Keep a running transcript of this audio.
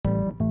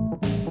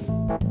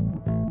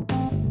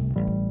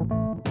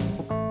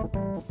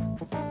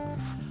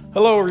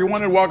Hello,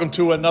 everyone, and welcome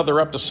to another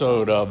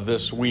episode of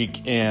This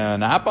Week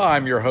in APA.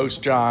 I'm your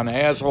host, John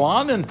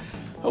Aslan, and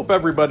hope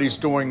everybody's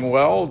doing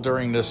well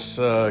during this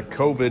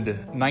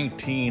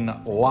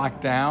COVID-19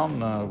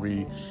 lockdown.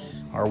 We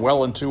are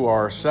well into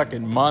our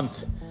second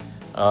month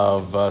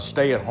of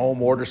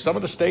stay-at-home orders. Some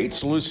of the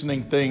states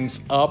loosening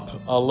things up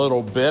a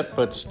little bit,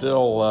 but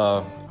still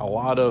a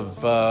lot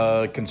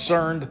of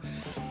concerned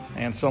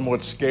and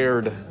somewhat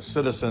scared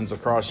citizens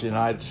across the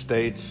United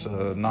States,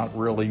 not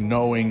really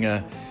knowing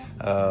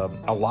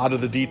a lot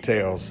of the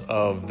details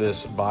of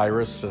this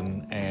virus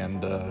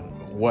and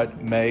what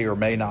may or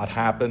may not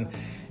happen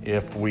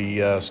if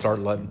we start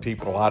letting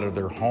people out of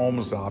their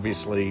homes.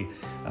 Obviously,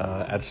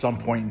 at some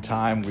point in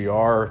time, we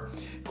are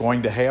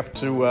going to have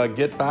to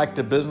get back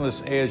to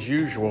business as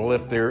usual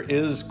if there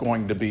is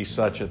going to be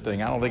such a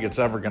thing. I don't think it's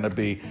ever going to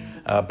be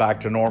back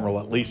to normal,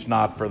 at least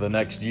not for the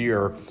next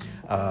year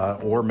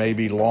or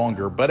maybe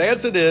longer. But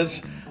as it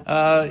is,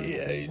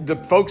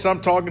 the folks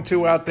I'm talking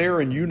to out there,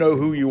 and you know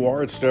who you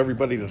are, it's to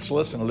everybody that's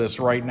listening to this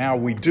right now,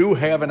 we do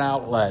have an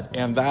outlet,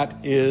 and that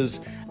is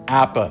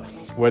APA.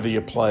 Whether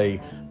you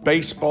play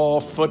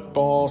baseball,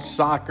 football,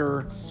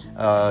 soccer,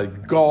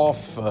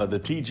 golf, the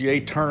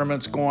TGA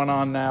tournaments going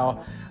on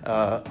now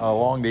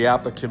along the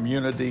APA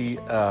community,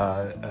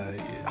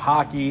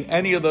 hockey,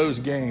 any of those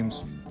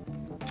games,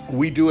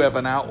 we do have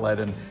an outlet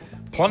and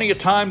plenty of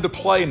time to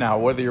play now,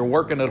 whether you're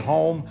working at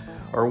home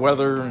or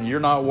whether you're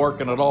not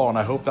working at all. And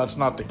I hope that's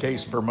not the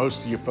case for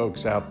most of you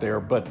folks out there,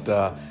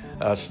 but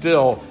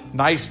still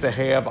nice to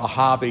have a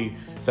hobby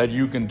that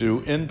you can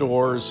do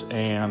indoors.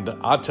 And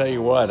I'll tell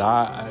you what,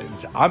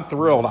 I'm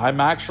thrilled. I'm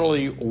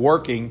actually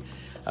working.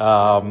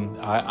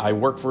 I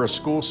work for a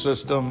school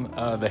system.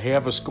 They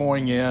have us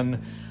going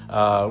in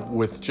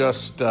with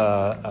just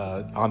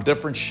on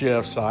different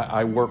shifts.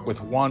 I work with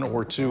one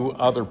or two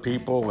other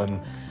people,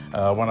 and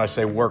when I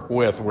say work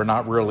with, we're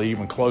not really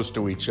even close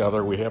to each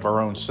other. We have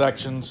our own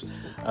sections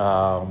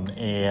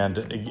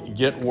and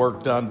get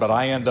work done, but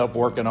I end up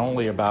working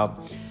only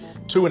about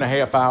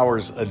 2.5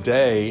 hours a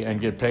day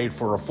and get paid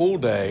for a full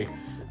day,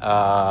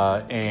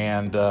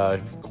 and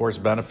of course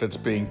benefits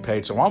being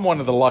paid. So I'm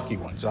one of the lucky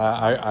ones.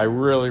 I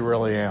really,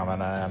 really am,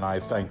 and I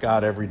thank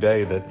God every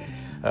day that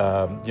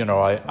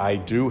I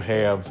do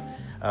have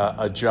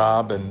a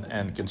job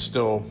and can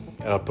still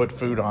put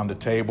food on the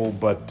table,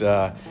 but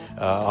a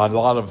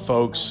lot of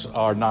folks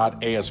are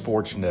not as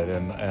fortunate,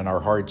 and our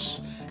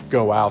hearts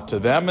go out to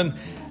them. And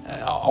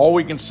all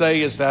we can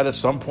say is that at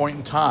some point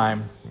in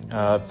time,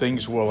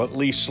 things will at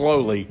least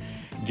slowly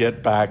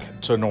get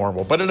back to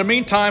normal. But in the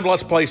meantime,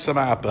 let's play some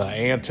APA.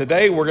 And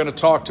today we're going to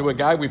talk to a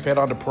guy we've had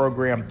on the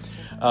program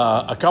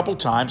a couple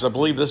times. I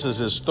believe this is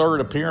his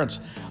third appearance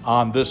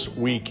on This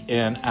Week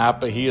in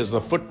APA. He is the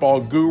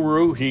football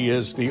guru. He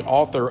is the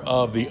author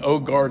of the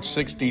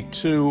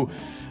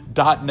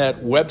OGuard62.net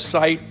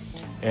website,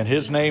 and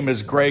his name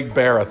is Greg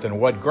Barrett. And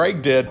what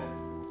Greg did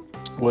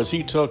was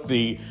he took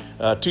the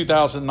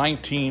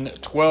 2019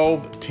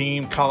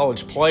 12-team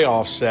college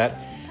playoff set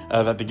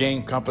that the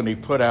game company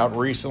put out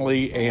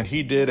recently, and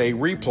he did a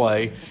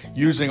replay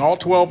using all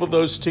 12 of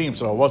those teams.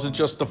 So it wasn't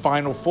just the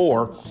Final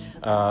Four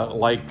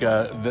like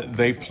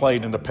they've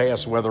played in the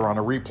past, whether on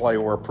a replay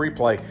or a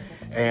pre-play.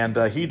 And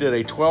he did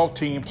a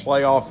 12-team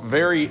playoff.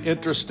 Very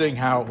interesting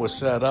how it was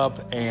set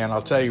up, and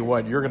I'll tell you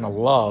what, you're going to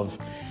love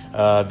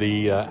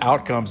the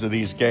outcomes of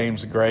these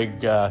games.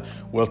 Greg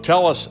will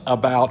tell us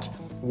about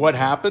what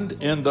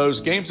happened in those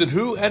games and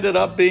who ended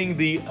up being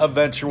the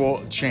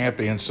eventual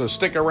champion. So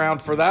stick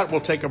around for that. We'll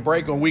take a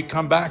break. When we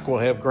come back, we'll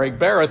have Greg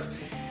Barrett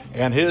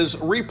and his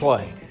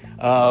replay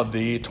of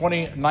the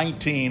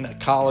 2019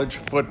 college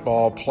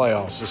football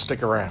playoffs. So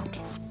stick around.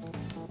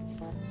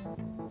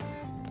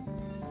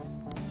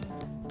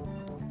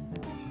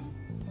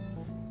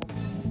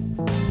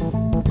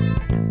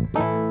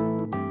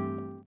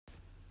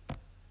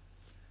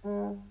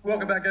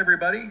 Welcome back,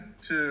 everybody,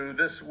 to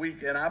This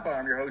Week in APA.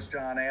 I'm your host,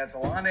 John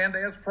Aslan, and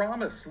as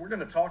promised, we're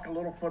going to talk a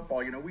little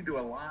football. You know, we do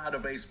a lot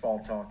of baseball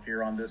talk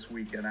here on This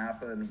Week in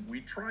APA, and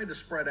we try to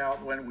spread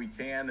out when we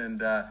can,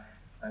 and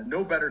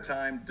no better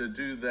time to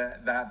do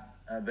that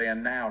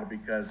than now,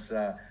 because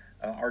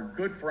our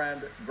good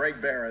friend,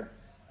 Greg Barrett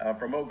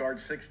from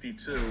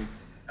OGuard62,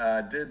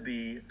 did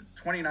the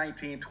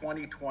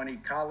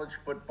 2019-2020 College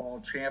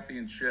Football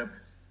Championship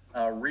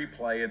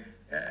replay.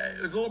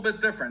 It was a little bit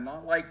different,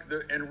 not like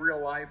in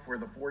real life where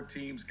the 4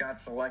 teams got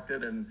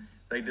selected and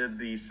they did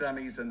the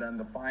semis and then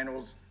the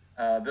finals.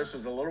 This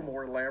was a little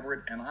more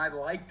elaborate, and I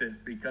liked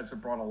it because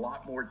it brought a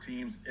lot more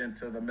teams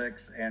into the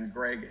mix, and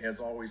Greg, as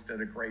always,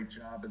 did a great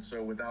job. And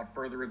so without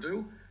further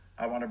ado,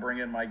 I want to bring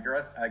in my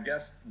guest,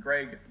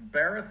 Greg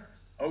Barrett,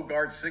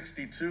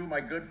 OGuard62, my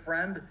good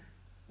friend.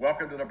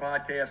 Welcome to the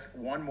podcast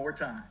one more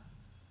time.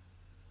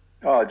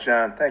 Oh,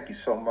 John, thank you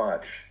so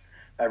much.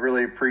 I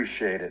really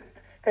appreciate it.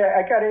 Hey,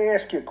 I got to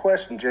ask you a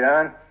question,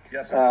 John.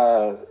 Yes,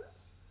 sir.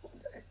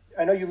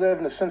 I know you live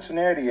in the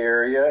Cincinnati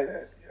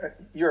area.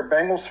 You're a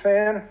Bengals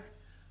fan?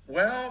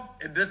 Well,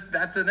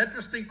 that's an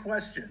interesting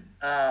question.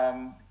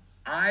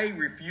 I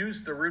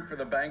refuse to root for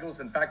the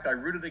Bengals. In fact, I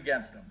rooted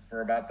against them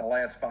for about the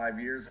last 5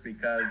 years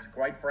because,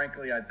 quite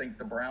frankly, I think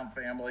the Brown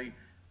family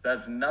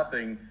does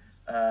nothing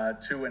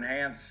to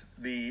enhance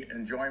the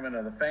enjoyment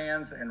of the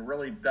fans and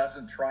really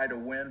doesn't try to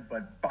win.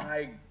 But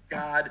by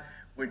God,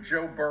 with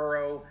Joe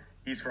Burrow,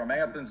 he's from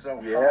Athens,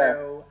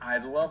 Ohio. Yeah. I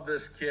love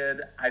this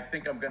kid. I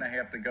think I'm going to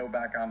have to go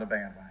back on the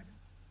bandwagon.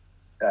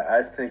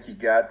 I think you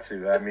got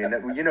to. I mean,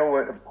 you know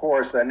what? Of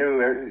course, I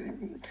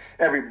knew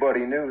everybody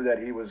knew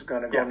that he was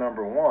going to go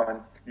number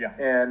one. Yeah.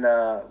 And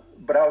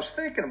but I was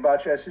thinking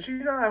about you. I said,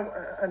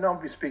 I know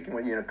I'll be speaking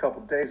with you in a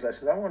couple of days. I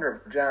said, I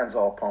wonder if John's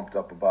all pumped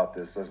up about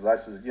this. I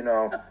said,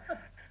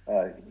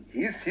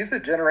 he's a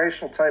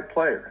generational type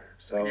player.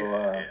 So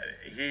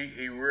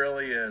he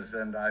really is.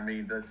 And I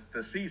mean,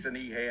 the season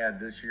he had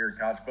this year in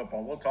college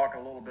football. We'll talk a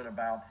little bit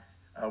about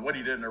what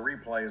he did in the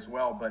replay as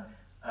well, but.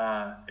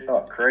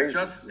 Crazy.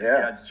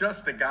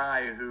 Just a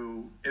guy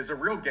who is a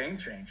real game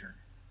changer.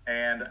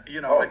 And,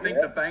 I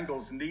think the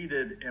Bengals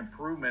needed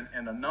improvement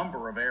in a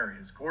number of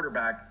areas.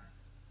 Quarterback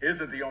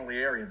isn't the only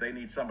area. They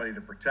need somebody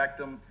to protect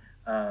them.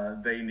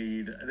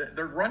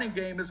 Their running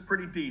game is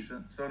pretty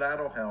decent, so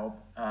that'll help.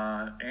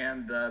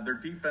 And their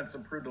defense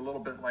improved a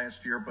little bit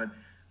last year, but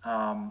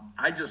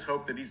I just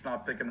hope that he's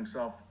not picking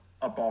himself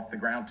up off the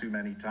ground too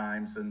many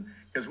times. And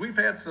because we've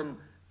had some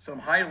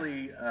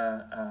highly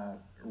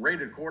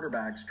rated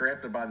quarterbacks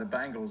drafted by the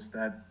Bengals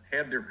that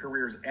had their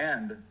careers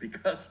end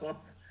because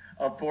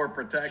of poor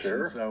protection.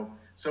 Sure.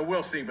 So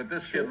we'll see. But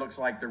this kid looks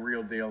like the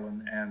real deal,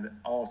 and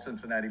all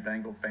Cincinnati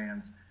Bengal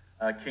fans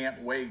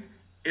can't wait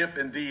if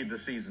indeed the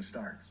season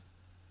starts.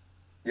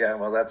 Yeah,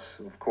 well, that's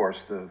of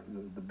course the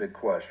big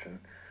question.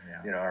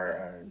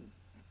 Yeah.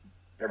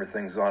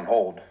 Everything's on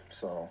hold.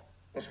 So.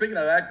 Well, speaking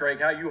of that, Greg,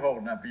 how you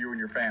holding up, you and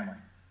your family?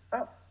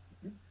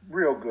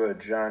 Real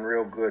good, John.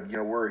 Real good.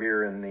 We're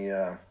here in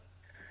the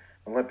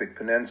Olympic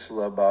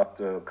Peninsula, about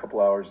a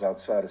couple hours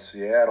outside of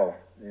Seattle.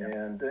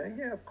 And,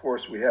 of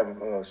course, we have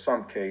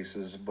some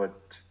cases, but,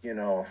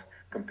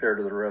 compared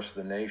to the rest of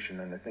the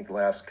nation, and I think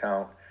last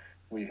count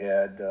we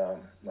had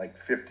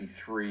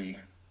 53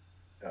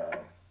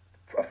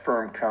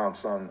 affirmed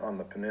counts on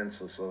the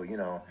peninsula. So,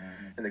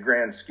 in the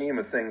grand scheme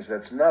of things,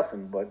 that's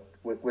nothing. But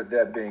with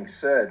that being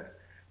said,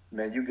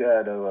 man, you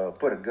got to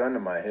put a gun to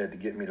my head to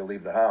get me to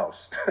leave the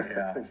house.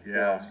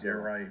 Yeah, you're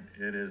right.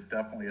 It is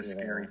definitely a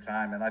scary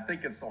time. And I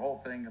think it's the whole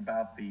thing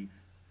about the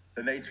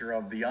nature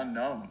of the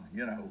unknown.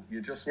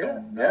 You just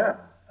don't know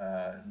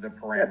the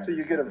parameters. Yeah, until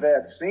you get a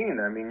vaccine.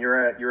 I mean,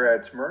 you're at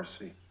its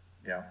mercy.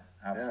 Yeah,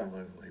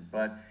 absolutely.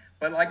 Yeah.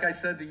 But like I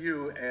said to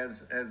you,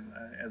 as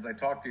I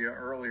talked to you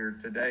earlier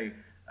today,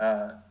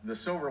 the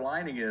silver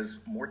lining is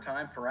more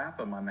time for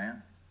Appa, my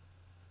man.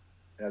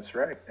 That's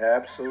right.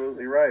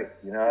 Absolutely right.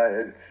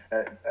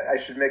 I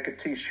should make a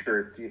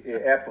T-shirt.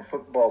 Apple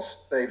football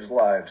saves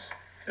lives.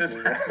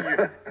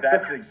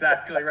 That's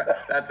exactly right.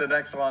 That's an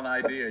excellent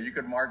idea. You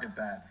could market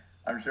that.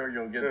 I'm sure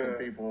you'll get some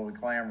people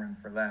clamoring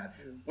for that.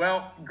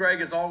 Well, Greg,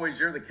 as always,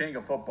 you're the king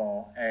of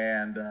football,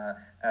 and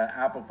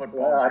Apple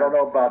football. Well, I don't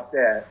know about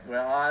that.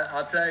 Well,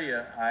 I'll tell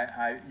you,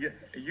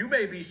 you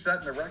may be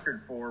setting the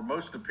record for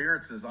most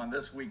appearances on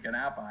This Week in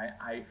Apple.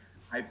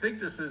 I think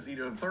this is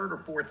either the third or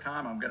fourth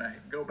time. I'm going to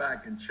go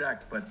back and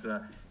check, but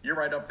you're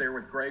right up there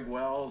with Greg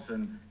Wells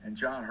and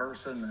John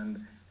Herson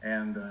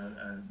and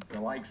the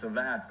likes of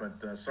that.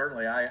 But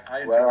certainly, I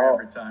enjoy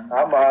every time.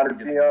 I'm honored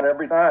to be on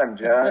every time,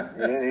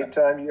 John.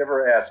 Anytime you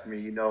ever ask me,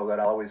 you know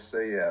that I always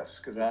say yes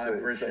because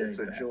it's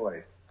a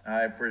joy.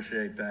 I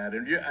appreciate that.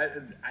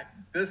 And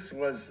this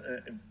was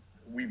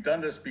we've done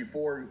this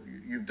before.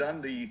 You've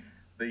done the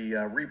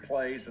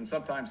replays and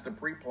sometimes the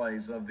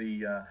pre-plays of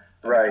the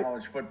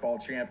college football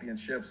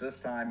championships. This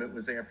time it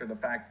was after the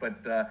fact,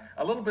 but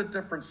a little bit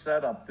different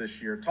setup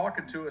this year.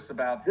 Talking to us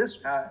about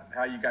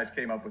how you guys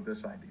came up with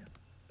this idea.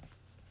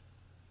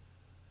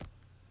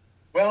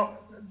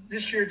 Well,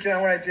 this year,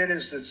 John, what I did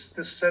is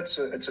it's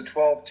a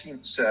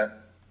 12-team set.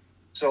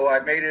 So I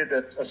made it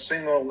a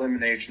single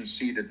elimination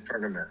seeded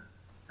tournament.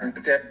 And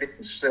with that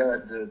being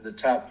said, the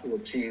top 4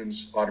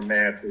 teams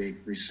automatically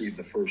receive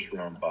the first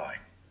round bye.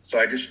 So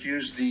I just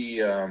used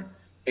the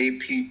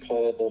AP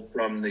poll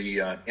from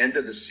the end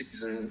of the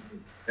season,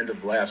 end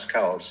of last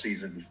college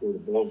season before the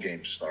bowl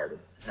game started.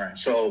 Right.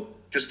 So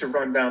just to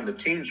run down the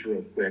teams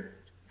real quick,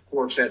 of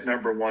course, at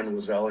number 1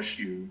 was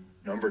LSU,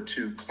 number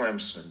 2,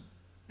 Clemson,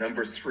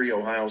 number 3,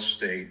 Ohio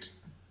State,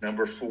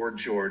 number 4,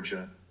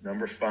 Georgia,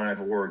 number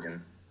 5,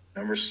 Oregon,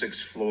 number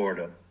 6,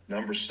 Florida,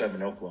 number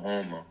 7,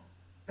 Oklahoma,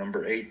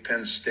 number 8,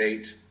 Penn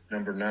State,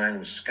 number 9,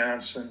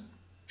 Wisconsin,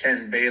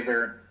 10,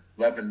 Baylor,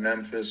 11,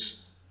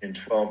 Memphis, and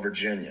 12,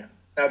 Virginia.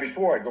 Now,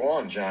 before I go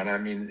on, John, I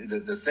mean,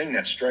 the thing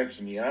that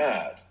strikes me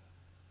odd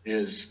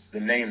is the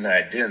name that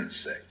I didn't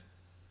say.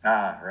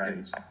 Ah,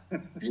 right.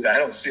 I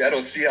don't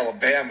see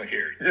Alabama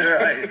here.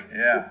 Right.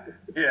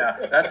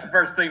 Yeah. That's the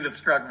first thing that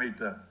struck me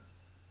too.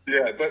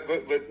 Yeah, but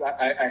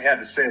I had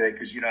to say that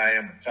because I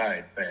am a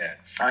Tide fan.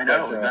 I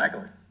know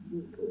exactly.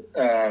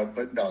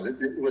 But no,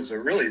 it was a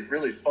really,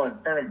 really fun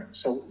tournament.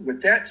 So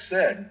with that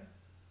said,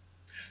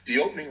 the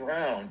opening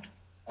round,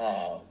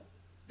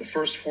 the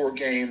first 4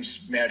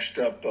 games matched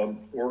up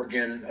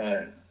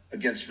Oregon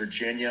against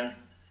Virginia,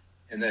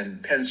 and then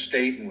Penn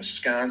State and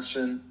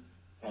Wisconsin,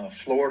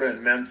 Florida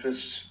and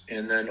Memphis,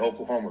 and then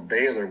Oklahoma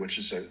Baylor, which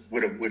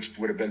would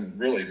have been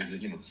really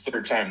the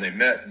third time they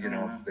met.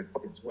 If they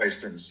played twice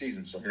during the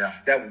season, so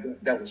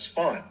that was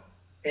fun.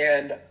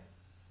 And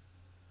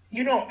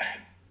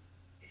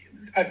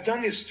I've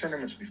done these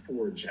tournaments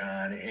before,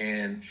 John,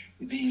 and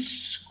these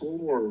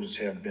scores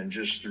have been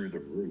just through the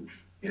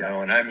roof.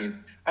 And I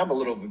mean, I'm a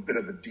little bit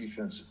of a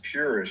defensive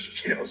purist,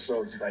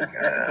 so it's like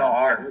it's all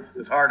hard.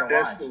 It's hard to watch.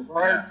 That's so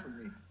hard for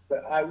me.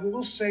 But I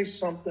will say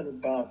something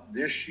about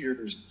this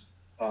year's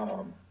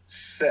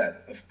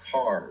set of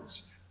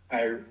cards.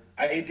 I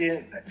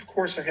did, of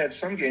course, I had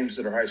some games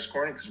that are high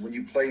scoring because when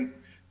you play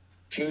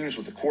teams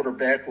with a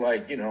quarterback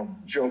like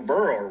Joe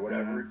Burrow or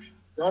whatever,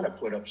 you're gonna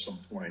put up some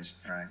points.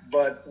 Right.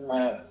 But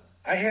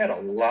I had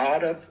a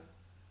lot of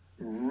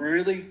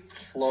really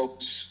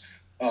close.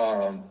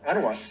 I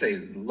don't want to say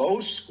low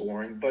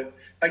scoring, but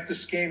like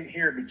this game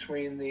here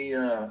between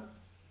the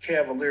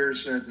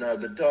Cavaliers and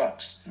the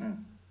Ducks.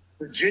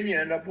 Virginia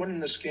ended up winning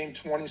this game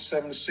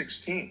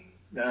 27-16.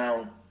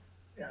 Now,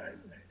 I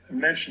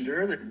mentioned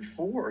earlier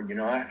before,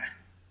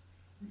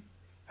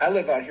 I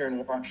live out here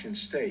in Washington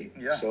State.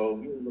 Yeah.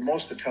 So the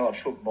most of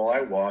college football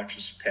I watch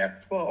is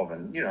Pac-12.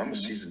 And, I'm a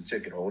season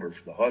ticket holder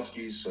for the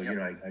Huskies. So, I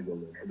go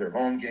to their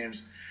home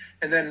games.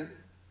 And then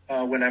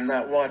when I'm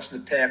not watching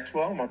the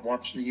Pac-12, I'm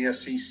watching the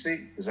SEC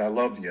because I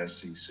love the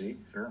SEC.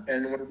 Sure.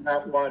 And when I'm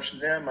not watching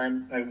them,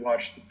 I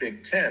watch the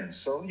Big Ten.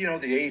 So,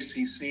 the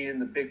ACC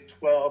and the Big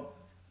 12,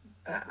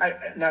 I'm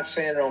not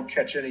saying I don't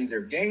catch any of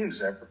their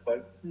games ever,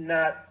 but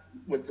not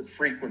with the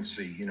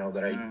frequency,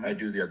 that I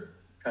do the other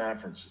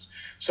conferences.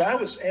 So I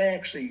was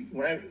actually,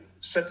 when I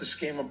set this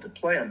game up to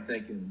play, I'm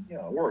thinking,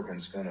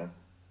 Oregon's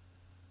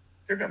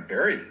they're going to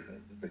bury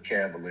the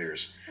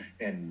Cavaliers.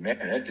 And, man,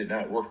 that did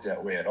not work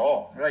that way at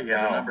all. Right, you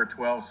have a number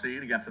 12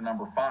 seed against a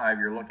number 5.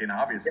 You're looking,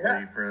 obviously,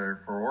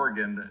 for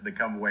Oregon to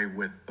come away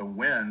with the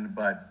win.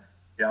 But,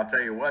 I'll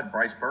tell you what,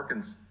 Bryce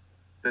Perkins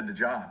did the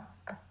job.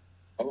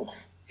 Oh,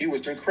 he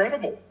was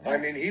incredible. I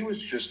mean, he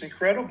was just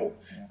incredible.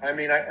 I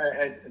mean,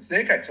 I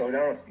think I told you,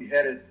 I don't know if you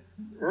had it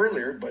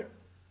earlier, but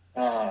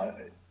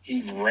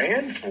he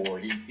ran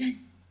he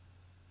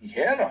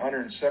had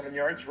 107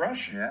 yards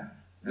rushing. Yeah.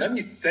 Then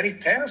he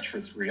passed for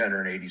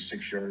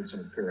 386 yards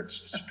and a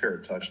pair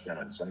of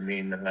touchdowns. I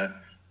mean,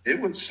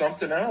 it was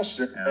something else.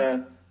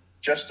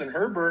 Justin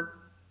Herbert,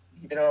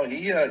 he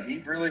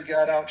really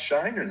got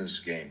outshined in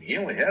this game. He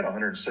only had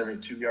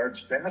 172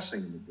 yards passing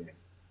in the game.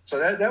 So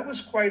that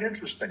was quite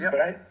interesting. Yep.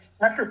 But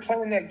after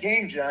playing that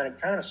game, John,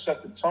 it kind of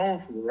set the tone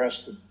for the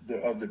rest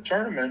of the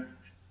tournament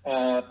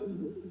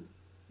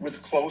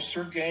with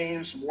closer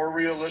games, more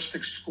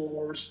realistic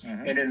scores,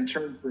 and in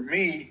turn for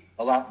me,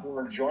 a lot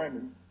more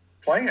enjoyment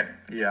playing it.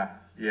 Yeah,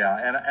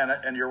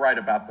 and you're right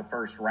about the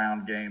first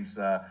round games.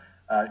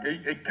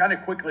 It kind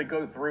of quickly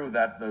go through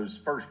those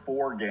first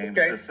 4 games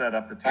to set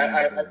up the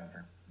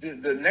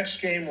teams. The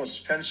next game was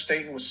Penn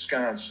State and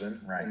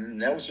Wisconsin, right.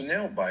 And that was a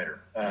nail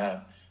biter.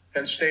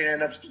 Penn State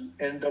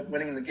ended up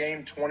winning the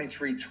game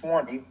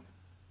 23-20,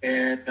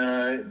 and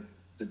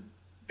the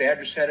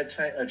Badgers had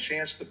a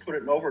chance to put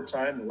it in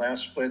overtime. The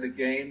last play of the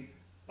game,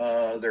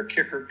 their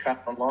kicker,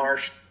 Colin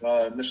Larsh,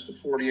 missed a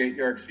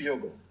 48-yard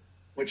field goal,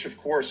 which, of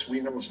course,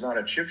 we know is not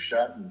a chip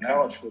shot in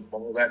college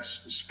football.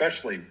 That's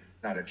especially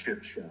not a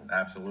chip shot.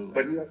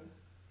 Absolutely. But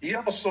he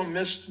also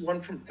missed one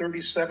from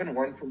 37,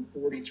 one from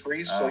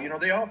 43. So,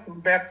 they all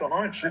come back to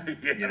haunt you.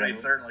 They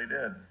certainly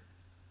did.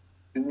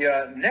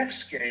 The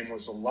next game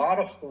was a lot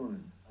of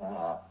fun.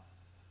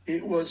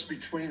 It was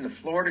between the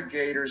Florida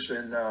Gators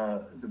and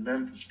the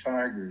Memphis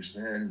Tigers.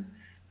 And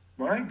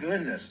my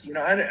goodness,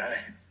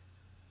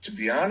 to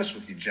be honest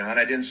with you, John,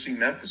 I didn't see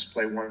Memphis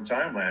play one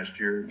time last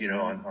year,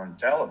 on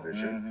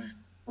television.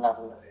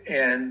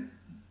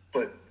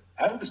 But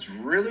I was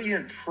really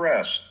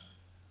impressed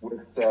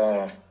with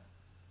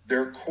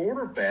their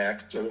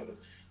quarterback's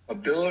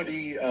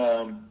ability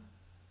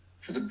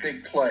for the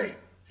big play.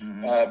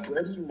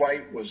 Brady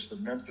White was the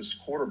Memphis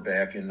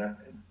quarterback, and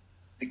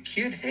the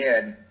kid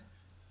had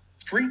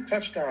 3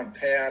 touchdown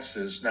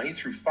passes. Now, he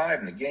threw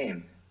 5 in the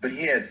game, but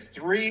he had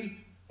 3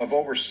 of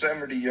over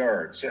 70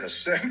 yards. He had a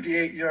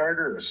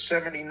 78-yarder, a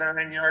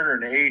 79-yarder,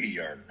 and an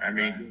 80-yarder. I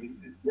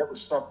mean, that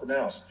was something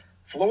else.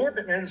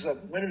 Florida ends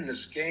up winning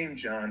this game,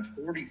 John,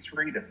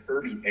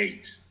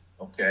 43-38,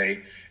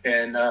 okay?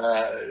 And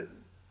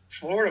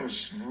Florida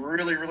was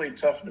really, really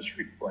tough in the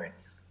street play.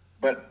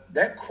 But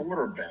that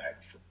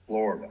quarterback for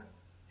Florida,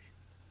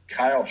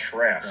 Kyle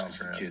Trask is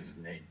the kid's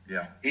name.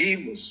 Yeah.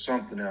 He was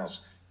something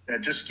else. And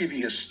I'll just give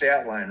you his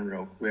stat line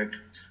real quick.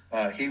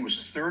 He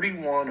was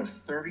 31 of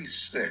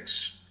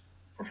 36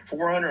 for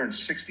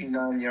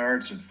 469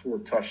 yards and 4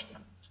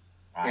 touchdowns.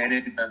 Wow.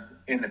 And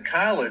in the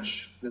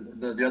college,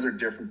 the other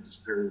difference is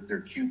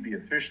their QB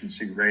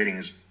efficiency rating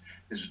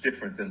is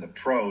different than the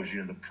pros.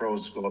 The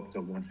pros go up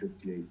to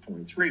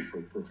 158.3 for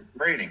a perfect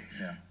rating.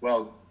 Yeah.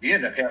 Well, he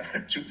ended up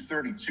having a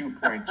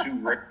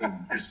 232.2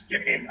 rating this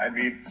game. I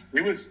mean,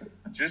 it was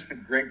just a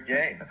great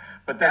game.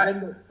 But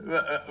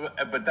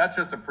that's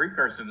just a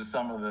precursor to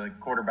some of the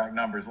quarterback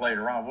numbers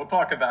later on. We'll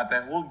talk about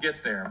that. We'll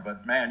get there.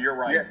 But man, you're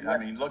right. Yeah. I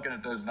mean, looking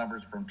at those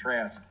numbers from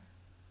Trask,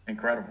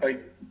 incredible.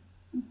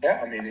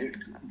 Yeah, I mean,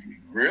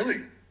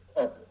 really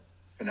a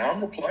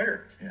phenomenal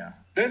player. Yeah.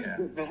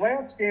 Then the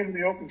last game of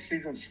the opening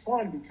season is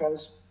fun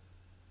because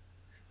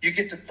you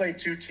get to play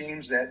two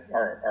teams that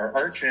are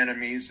arch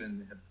enemies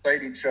and have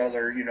played each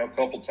other, a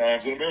couple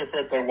times. As a matter of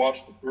fact, I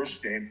watched the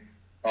first game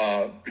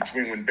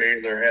between when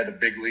Baylor had a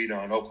big lead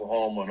on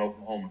Oklahoma and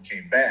Oklahoma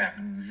came back.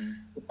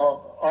 Mm-hmm.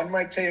 On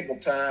my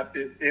tabletop,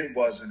 it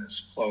wasn't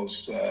as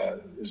close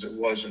as it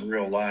was in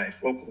real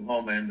life.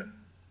 Oklahoma ended up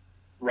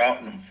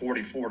routing them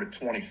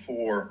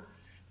 44-24.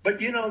 But,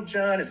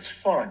 John, it's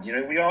fun.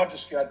 We all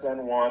just got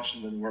done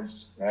watching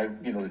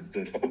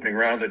the opening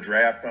round of the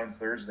draft on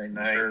Thursday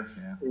night. Sure,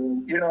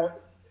 yeah.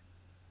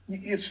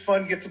 It's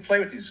fun to get to play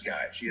with these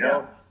guys,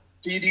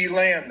 D.D.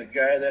 Lamb, the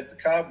guy that the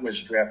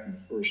Cowboys drafted in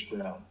the first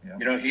round.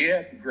 Yeah. He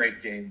had a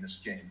great game this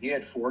game. He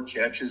had 4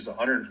 catches,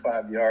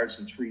 105 yards,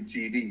 and 3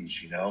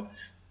 TDs,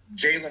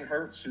 Jalen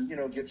Hurts, who,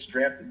 gets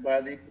drafted by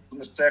the Eagles in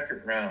the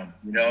second round.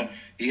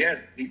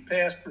 He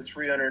passed for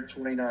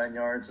 329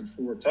 yards and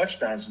 4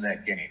 touchdowns in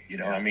that game.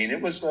 I mean,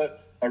 it was a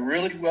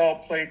really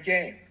well-played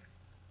game.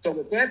 So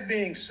with that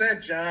being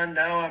said, John,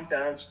 now I'm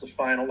down to the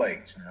final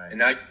 8. Right.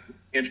 And I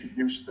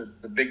introduced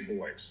the big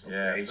boys.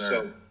 Okay? Yeah,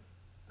 so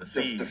the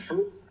C's. The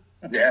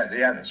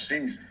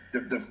C's.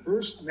 The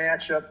first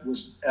matchup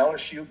was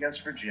LSU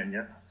against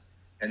Virginia.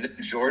 And then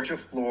Georgia,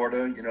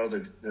 Florida,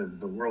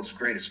 the world's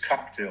greatest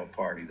cocktail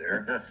party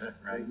there.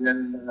 Right. And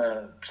then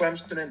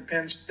Clemson and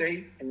Penn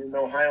State, and then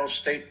Ohio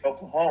State,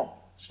 Oklahoma.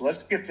 So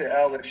let's get to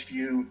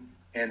LSU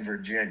and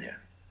Virginia.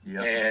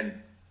 Yes,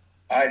 and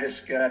I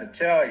just got to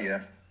tell you,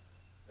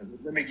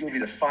 let me give you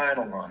the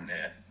final on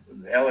that.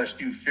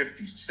 LSU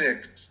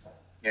 56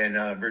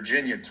 and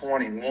Virginia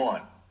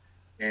 21.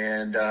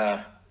 And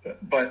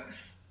but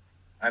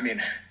I mean,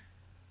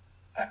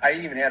 I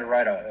even had to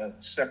write a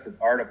separate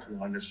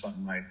article on this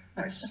on my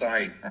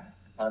site.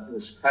 It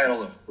was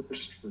titled "A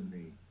First for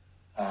Me."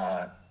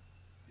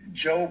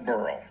 Joe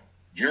Burrow,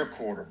 your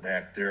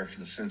quarterback there for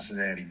the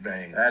Cincinnati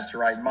Bengals. That's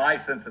right, my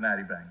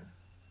Cincinnati Bengals.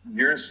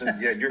 You're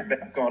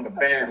back on the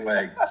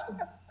bandwagon. So,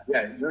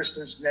 you're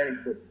Cincinnati.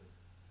 But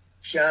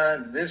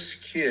John, this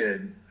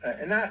kid,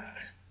 and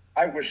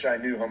I wish I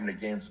knew how many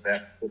games of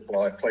that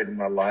football I played in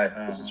my life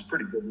because it's a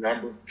pretty good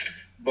number.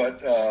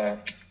 But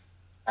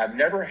I've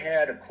never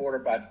had a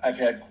quarterback. I've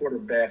had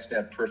quarterbacks that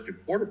have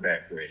perfect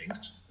quarterback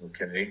ratings.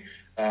 Okay.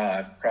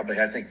 I've probably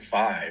had, I think,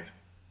 5.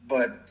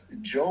 But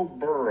Joe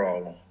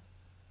Burrow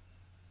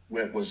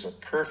was a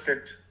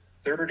perfect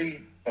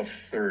 30 of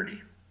 30.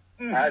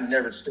 I've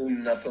never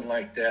seen nothing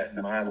like that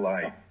in my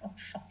life.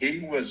 He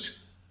was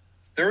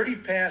 30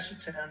 pass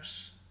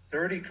attempts,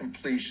 30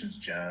 completions,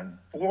 John,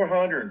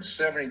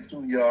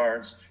 472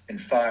 yards,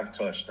 and 5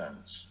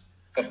 touchdowns.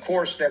 Of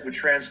course, that would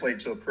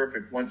translate to a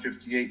perfect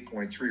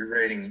 158.3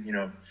 rating,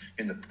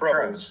 in the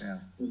pros. Yeah.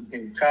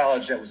 In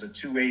college, that was a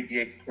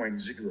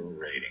 288.0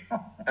 rating.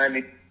 I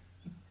mean,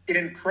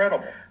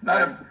 incredible.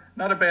 Not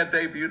a bad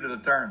debut to the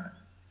tournament.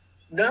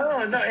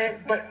 No,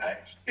 but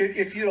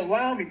if you'd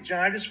allow me,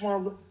 John, I just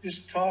want to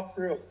just talk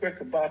real quick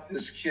about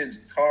this kid's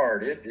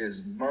card. It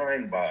is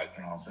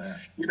mind-boggling.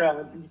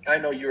 I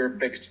know you're a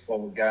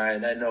baseball guy,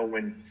 and I know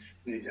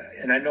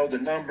the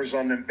numbers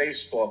on them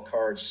baseball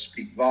cards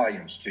speak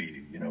volumes to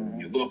you. When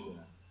you look at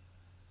them.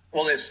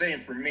 Well, they're saying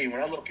for me,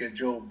 when I look at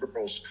Joe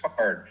Burrow's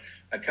card,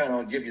 I kind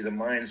of give you the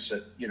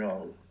mindset,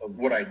 of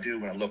what I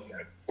do when I look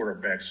at a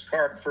quarterback's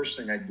card. First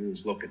thing I do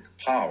is look at the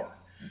power.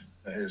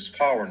 His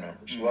power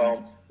numbers. Mm-hmm.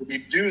 Well, when you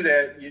do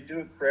that, you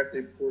do it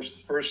correctly. Of course,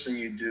 the first thing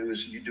you do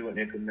is you do it in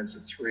increments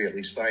of 3. At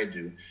least I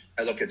do.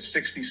 I look at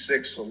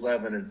 66,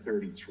 11, and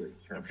 33.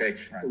 Okay. Right.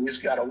 So he's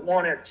got a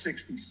 1 at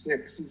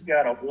 66. He's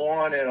got a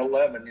 1 at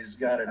 11. He's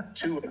got a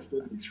 2 at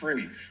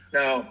 33.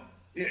 Now,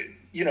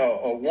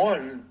 a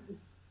 1,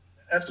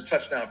 that's a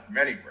touchdown from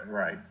anywhere.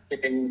 Right.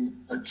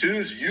 And a 2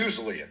 is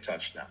usually a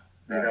touchdown,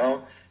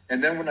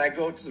 And then when I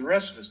go to the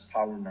rest of his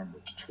power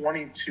numbers,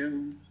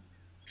 22,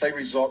 play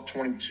result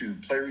 22,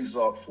 play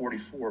result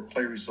 44,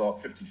 play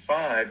result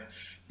 55,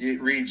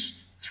 it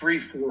reads 3,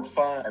 4,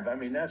 5. I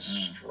mean, that's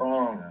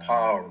strong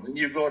power. Then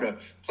you go to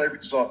play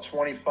result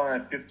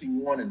 25,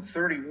 51, and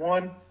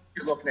 31.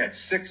 You're looking at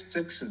 6,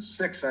 6, and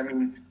 6. I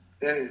mean,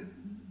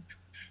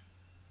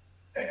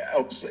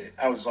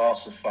 I was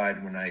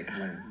ossified when I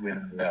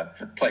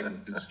played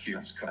with this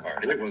kid's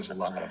card. It was a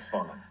lot of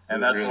fun.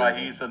 And that's why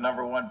he's the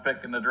number 1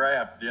 pick in the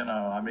draft,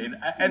 I mean,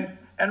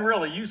 and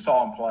really you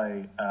saw him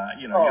play,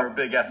 you're a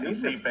big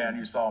SEC fan.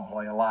 You saw him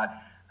play a lot.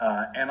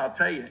 And I'll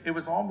tell you, it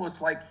was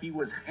almost like he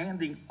was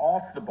handing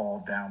off the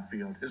ball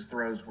downfield. His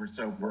throws were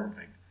so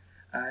perfect.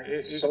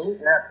 So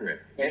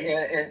accurate. And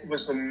it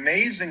was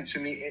amazing to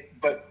me.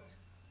 But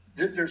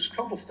there's a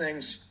couple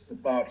things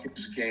about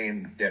his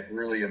game that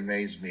really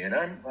amazed me. And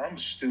I'm a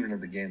student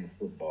of the game of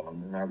football. I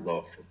mean, I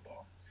love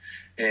football.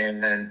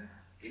 And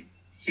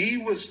he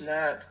was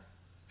not,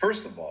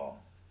 first of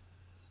all,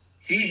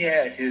 he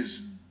had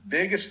his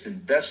biggest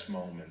and best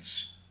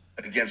moments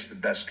against the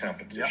best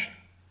competition.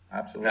 Yeah,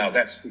 absolutely. Now,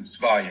 that speaks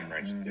volume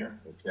right there,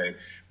 okay?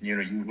 You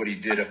know, what he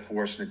did, of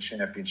course, in the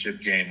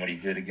championship game, what he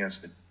did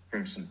against the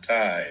Crimson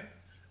Tide.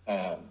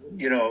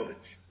 You know,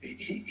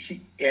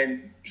 he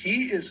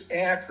is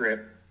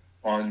accurate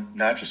on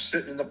not just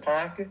sitting in the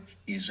pocket.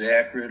 He's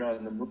accurate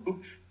on the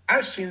move.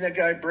 I've seen that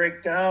guy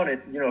break down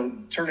and, you know,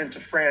 turn into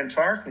Fran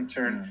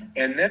Tarkenton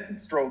and then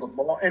throw the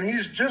ball, and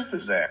he's just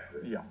as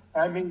accurate. Yeah.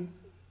 I mean,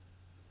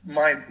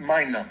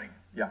 mind-numbing.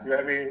 Yeah.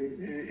 I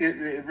mean,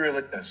 it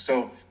really is.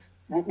 So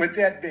with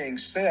that being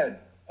said,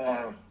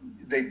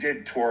 they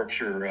did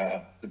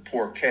torture the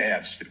poor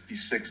Cavs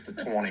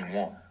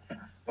 56-21.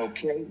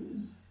 Okay.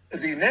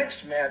 The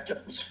next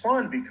matchup was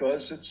fun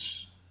because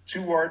it's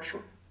two arch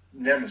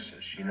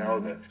nemesis, you know,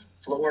 the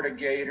Florida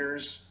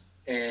Gators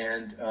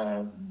and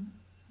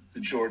the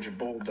Georgia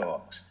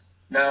Bulldogs.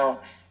 Now,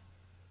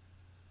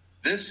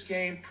 this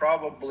game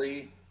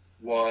probably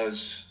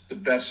was the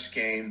best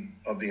game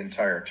of the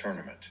entire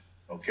tournament,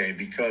 okay,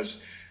 because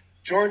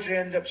Georgia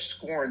ended up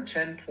scoring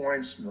 10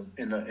 points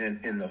in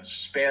the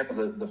span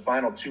of the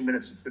final 2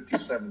 minutes and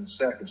 57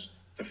 seconds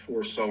to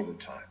force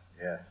overtime.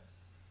 Yes.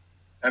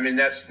 I mean,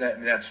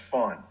 that's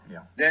fun. Yeah.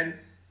 Then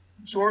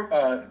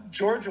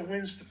Georgia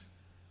wins the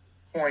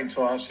coin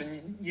toss,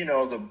 and you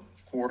know, of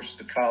course,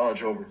 the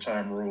college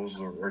overtime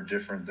rules are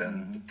different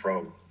than the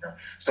pro. You know?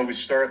 So we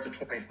start at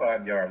the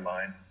 25-yard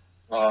line.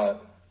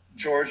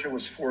 Georgia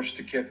was forced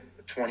to kick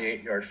a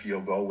 28-yard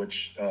field goal,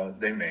 which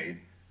they made.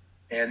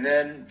 And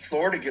then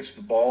Florida gets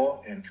the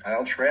ball, and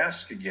Kyle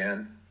Trask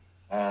again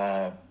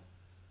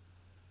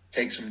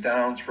takes him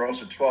down,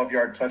 throws a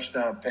 12-yard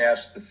touchdown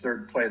pass, the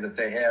third play that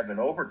they have in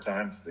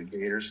overtime to the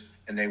Gators,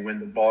 and they win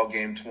the ball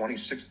game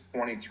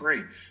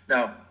 26-23.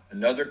 Now,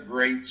 another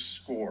great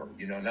score.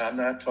 You know, now I'm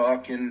not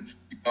talking,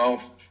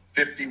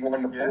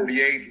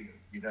 51-48.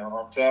 You know,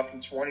 I'm talking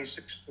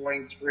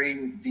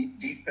 26-23.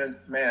 Defense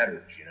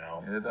matters, you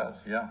know. It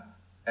does, yeah.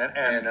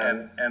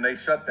 And they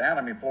shut down,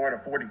 I mean, Florida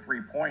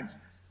 43 points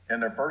in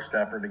their first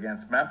effort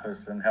against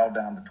Memphis and held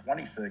down to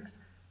 26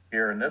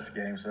 here in this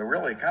game. So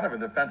really kind of a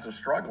defensive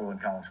struggle in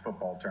college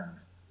football terms.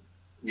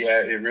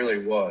 Yeah, it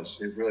really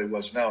was. It really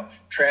was. Now,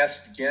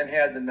 Trask again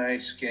had the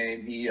nice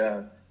game. He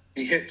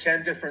hit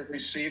 10 different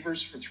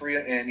receivers for three,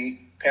 and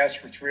he passed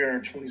for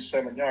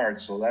 327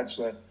 yards. So that's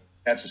a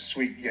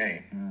sweet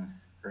game.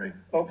 Great.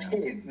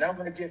 Okay, now I'm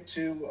going to get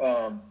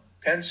to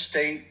Penn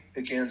State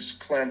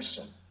against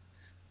Clemson.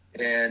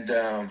 And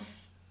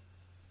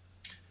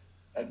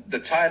the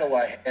title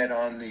I had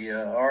on the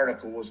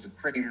article was "The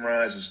Cream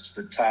Rises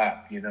to the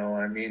Top." You know,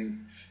 I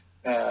mean,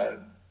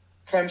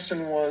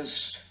 Clemson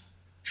was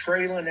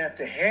trailing at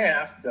the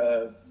half.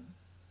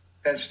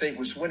 Penn State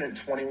was winning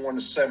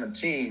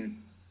 21-17,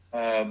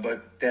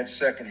 but that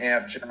second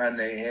half, John,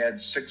 they had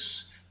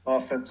 6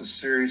 offensive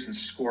series and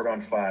scored on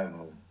 5 of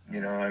them.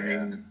 You know, I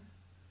mean,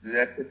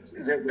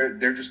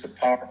 they're just a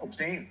powerful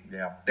team.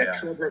 Yeah.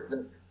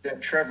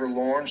 Trevor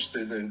Lawrence,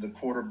 the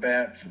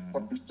quarterback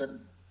for Clemson,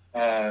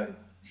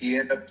 he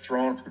ended up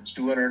throwing for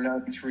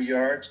 293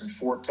 yards and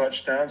 4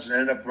 touchdowns and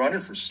ended up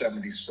running for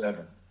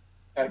 77.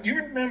 You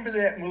remember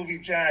that movie,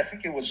 John? I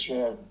think it was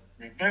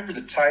Remember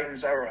the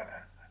Titans?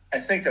 I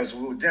think that was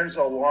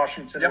Denzel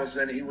Washington was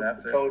in it. He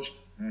was the coach.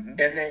 And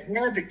they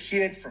had the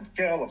kid from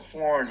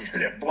California,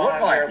 that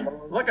blonde hair.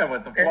 Look at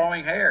with the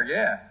flowing hair,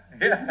 yeah.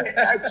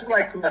 I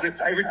like this.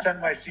 Every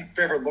time I see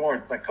Trevor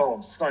Lawrence, I call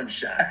him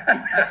Sunshine.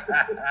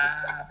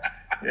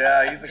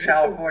 Yeah, he's a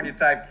California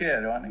type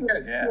kid, isn't he?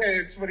 Yeah,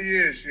 it's what he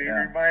is. He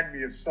reminded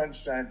me of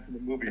Sunshine from the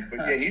movie.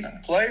 But yeah, he's a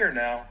player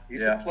now.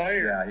 He's a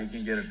player. Yeah, he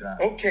can get it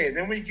done. Okay,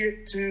 then we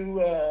get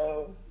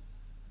to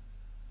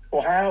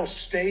Ohio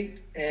State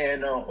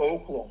and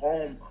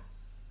Oklahoma.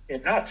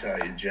 And I'll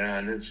tell you,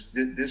 John,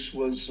 this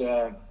was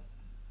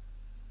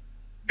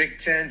Big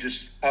Ten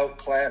just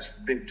outclassed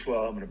the Big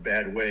 12 in a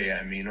bad way.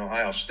 I mean,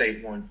 Ohio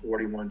State won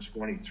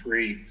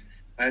 41-23.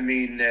 I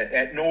mean,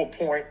 at no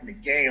point in the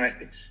game,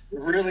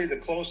 really the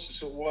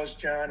closest it was,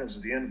 John, it was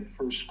at the end of the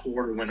first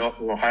quarter when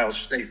Ohio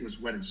State was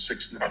winning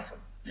 6-0.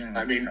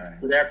 I mean,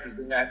 but after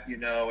that,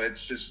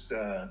 it's just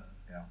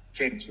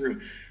came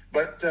through.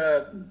 But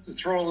to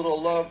throw a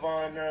little love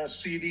on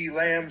CeeDee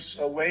Lamb's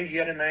way, he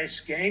had a nice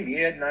game. He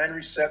had 9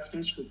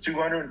 receptions for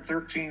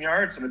 213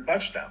 yards and a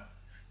touchdown.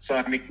 So,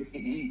 I mean,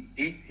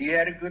 he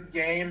had a good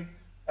game.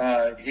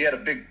 He had a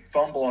big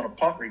fumble on a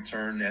punt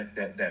return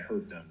that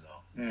hurt them,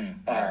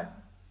 though.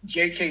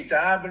 J.K.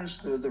 Dobbins,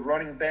 the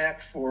running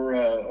back for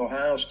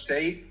Ohio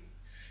State,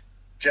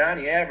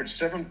 Johnny averaged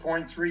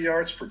 7.3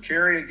 yards per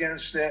carry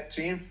against that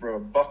team for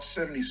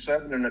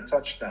 $177 and a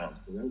touchdown.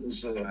 So that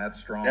was that's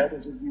strong. That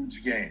was a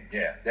huge game.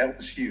 Yeah, that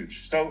was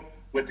huge. So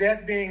with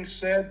that being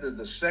said,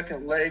 the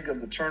second leg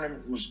of the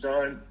tournament was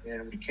done,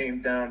 and we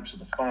came down to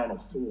the Final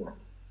Four.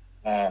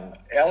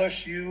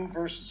 LSU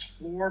versus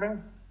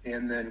Florida,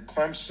 and then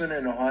Clemson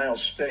and Ohio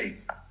State.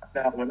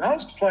 Now, when I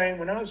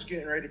was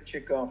getting ready to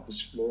kick off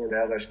this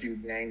Florida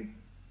LSU game,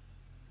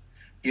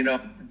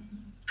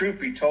 truth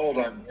be told,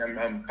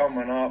 I'm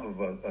coming off of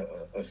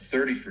a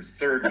 30 for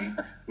 30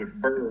 with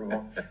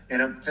Burrow,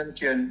 and I'm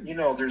thinking,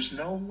 there's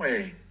no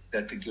way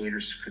that the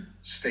Gators could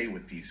stay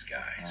with these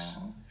guys.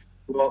 Uh-huh.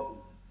 Well,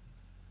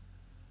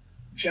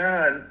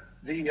 John,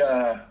 they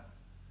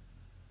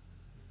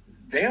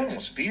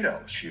almost beat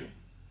LSU.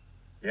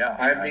 Yeah,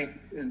 I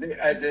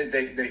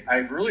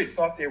really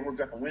thought they were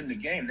going to win the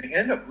game. They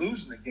ended up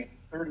losing the game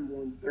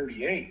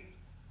 31-38,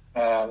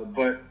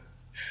 but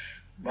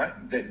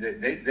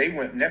they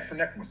went neck for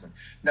neck with them.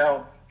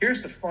 Now,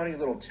 here's the funny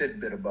little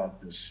tidbit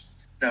about this.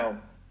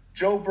 Now,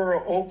 Joe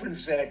Burrow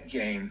opens that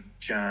game,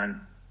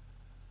 John,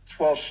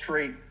 12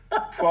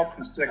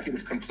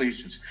 consecutive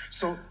completions.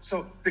 So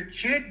the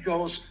kid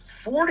goes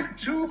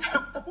 42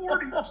 for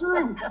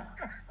 42.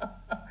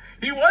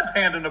 He was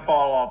handing the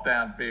ball off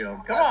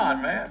downfield. Come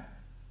on, man.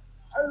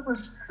 It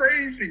was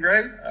crazy,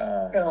 right?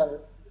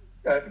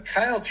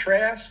 Kyle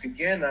Trask,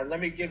 again, let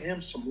me give him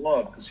some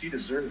love because he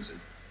deserves it.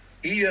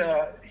 He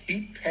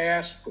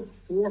passed for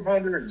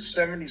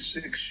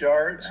 476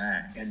 yards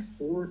and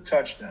 4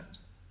 touchdowns.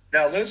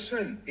 Now,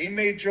 listen, he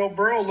made Joe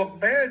Burrow look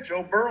bad.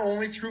 Joe Burrow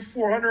only threw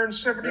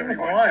 471.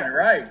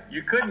 Right.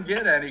 You couldn't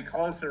get any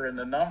closer in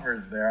the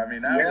numbers there. I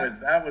mean,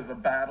 that was a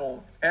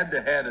battle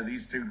head-to-head of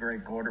these two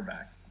great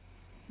quarterbacks.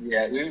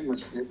 Yeah, it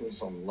was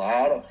a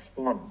lot of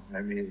fun.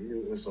 I mean,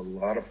 it was a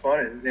lot of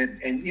fun.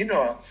 And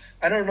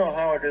I don't know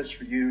how it is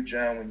for you,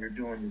 John, when you're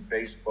doing your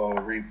baseball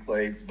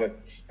replays, but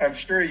I'm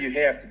sure you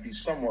have to be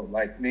somewhat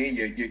like me.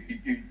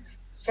 You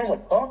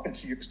somewhat talking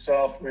to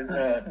yourself when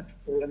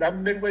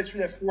I'm midway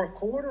through that fourth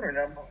quarter, and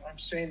I'm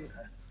saying,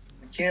 I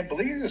can't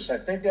believe this. I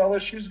think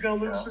LSU's going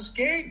to lose this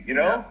game,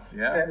 Yeah.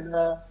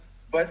 And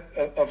but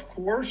of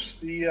course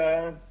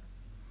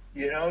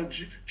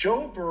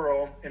Joe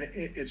Burrow, and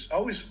it's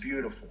always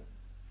beautiful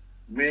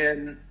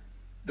when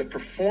the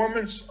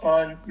performance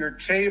on your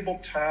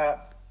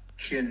tabletop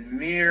can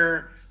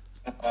mirror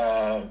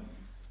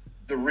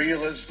the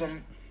realism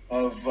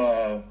of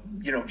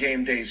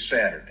game day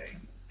Saturday,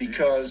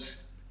 because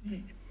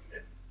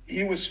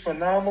he was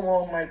phenomenal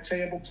on my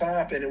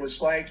tabletop, and it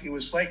was like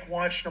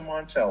watching him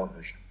on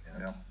television.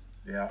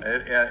 Yeah,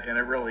 and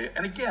it really,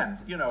 and again,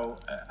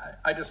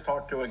 I just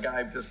talked to a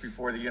guy just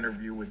before the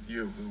interview with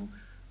you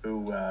who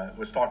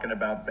was talking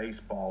about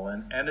baseball,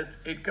 and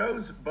it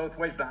goes both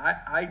ways. Now,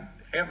 I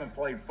haven't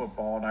played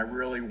football, and I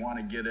really want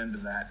to get into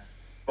that,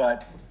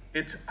 but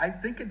I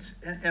think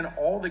it's in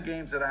all the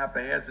games that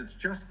APBA has, it's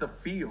just the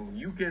feel.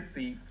 You get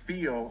the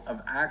feel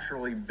of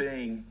actually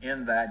being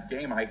in that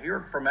game. I hear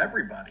it from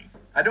everybody.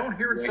 I don't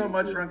hear it so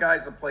much from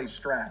guys that play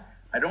Strat.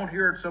 I don't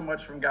hear it so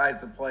much from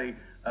guys that play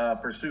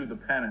Pursue the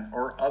Pennant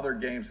or other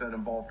games that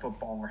involve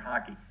football or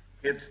hockey.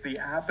 It's the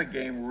APBA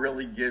game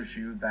really gives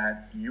you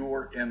that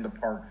you're in the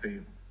park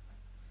feel.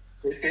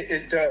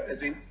 It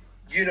does.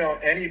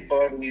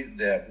 Anybody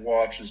that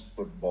watches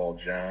football,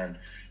 John,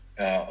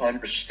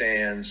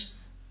 understands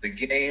the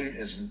game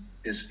is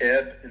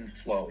ebb and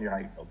flow.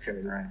 Right.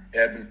 Okay. Right.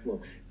 Ebb and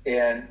flow.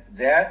 And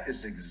that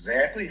is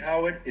exactly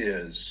how it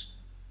is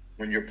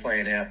when you're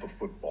playing APBA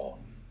football.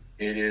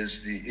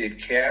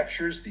 It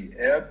captures the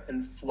ebb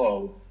and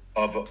flow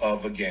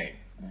of a game.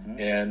 Mm-hmm.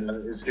 And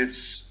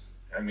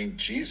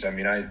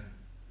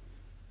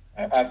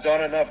I've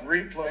done enough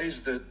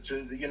replays the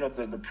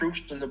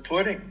proof's in the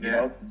pudding.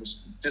 The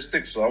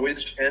statistics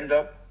always end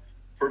up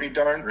pretty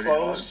darn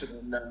close,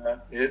 and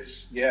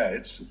it's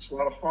a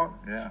lot of fun.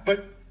 Yeah.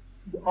 But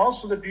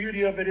also the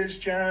beauty of it is,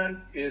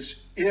 John, is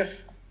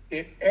if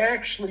it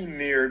actually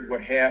mirrored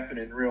what happened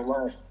in real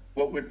life,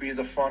 what would be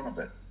the fun of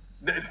it?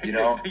 Yeah,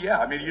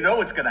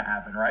 it's going to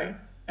happen, right?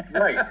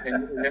 Right,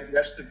 and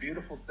that's the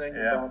beautiful thing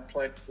about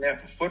playing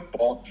APBA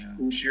football,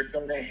 is you're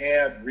going to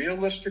have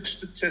realistic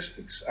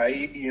statistics,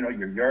 i.e.,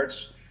 your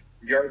yards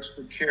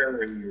per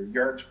carry, your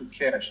yards per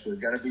catch. They're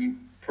going to be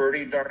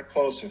pretty darn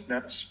close, if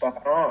not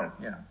spot on.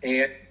 Yeah.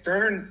 And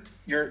turn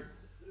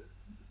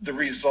the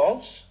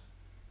results.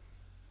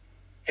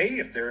 Hey,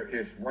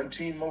 if one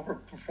team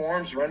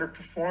overperforms or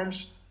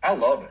underperforms, I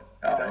love it.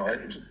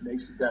 It just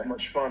makes it that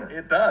much funner.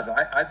 It does.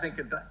 I think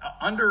it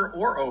under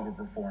or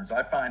overperforms.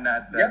 I find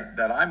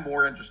that I'm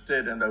more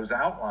interested in those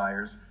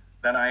outliers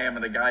than I am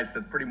in the guys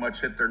that pretty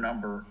much hit their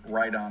number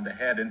right on the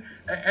head. And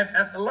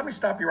let me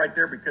stop you right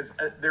there, because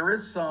there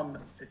is some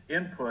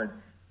input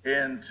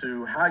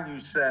into how you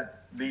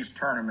set these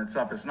tournaments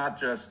up. It's not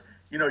just,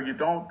 you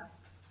don't,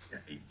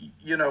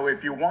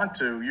 if you want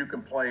to, you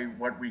can play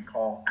what we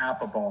call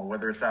APBA ball,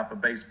 whether it's APBA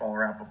baseball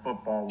or APBA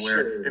football,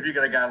 where if you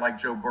get a guy like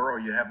Joe Burrow,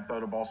 you have him throw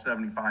the ball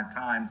 75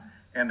 times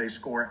and they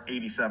score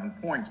 87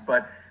 points.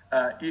 But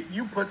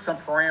you put some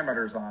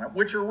parameters on it,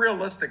 which are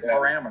realistic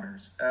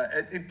parameters.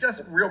 It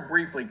just real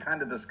briefly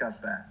kind of discuss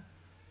that.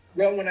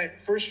 Well, when I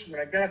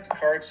got the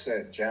card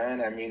set,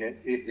 John,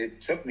 it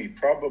took me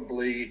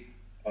probably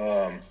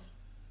a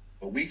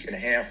week and a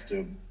half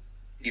to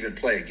even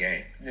play a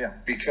game. Yeah.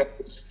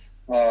 Because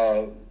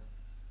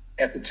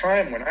at the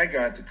time when I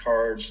got the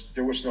cards,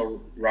 there was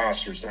no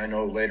rosters. I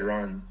know later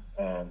on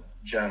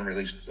John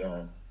released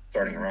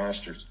starting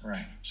rosters.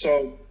 Right.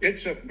 So it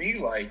took me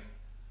like,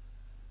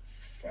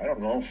 I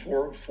don't know,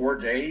 four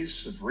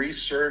days of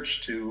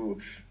research to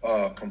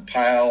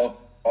compile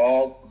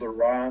all the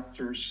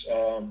rosters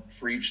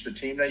for each of the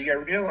team. Now you got to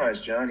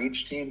realize, John,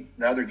 each team,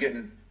 now they're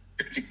getting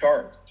 50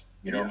 cards,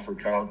 for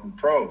college and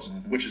pros,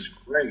 which is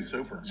great.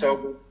 Super.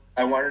 So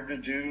I wanted to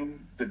do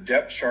the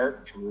depth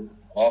chart for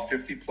all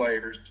 50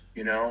 players,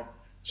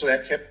 so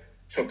that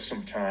took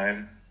some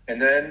time.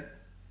 And then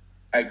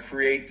I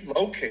create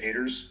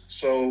locators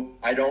so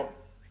I don't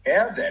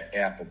have that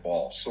apple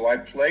ball. So I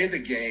play the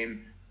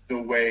game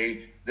the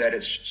way that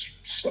it's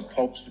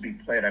supposed to be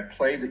played. I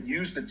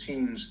use the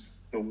teams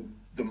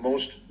the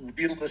most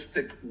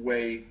realistic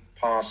way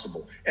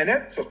possible. And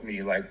that took me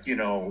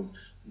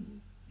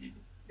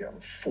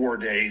 4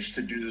 days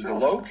to do the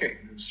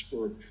locators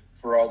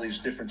for all these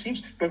different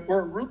teams. But where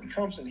it really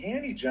comes in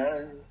handy,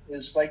 John,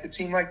 is like a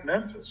team like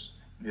Memphis.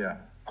 Yeah.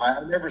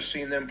 I've never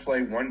seen them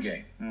play one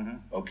game. Mm-hmm.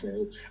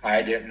 Okay.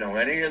 I didn't know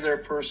any of their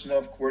personnel.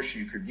 Of course,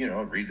 you could,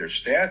 read their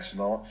stats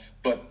and all,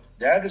 but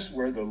that is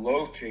where the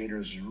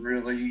locators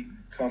really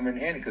come in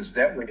handy, because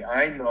that way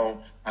I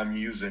know I'm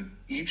using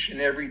each and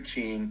every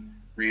team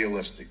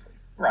realistically.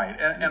 Right.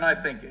 And I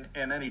think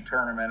in any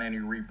tournament, any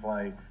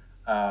replay,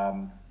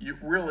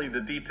 really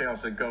the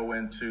details that go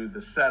into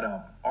the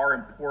setup are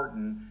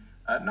important,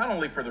 not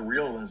only for the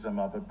realism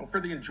of it, but for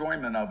the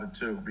enjoyment of it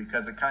too,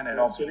 because it kind of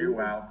helps you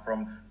out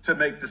to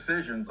make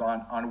decisions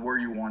on where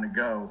you want to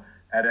go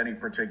at any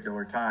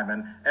particular time.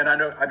 And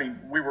I mean,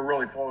 we were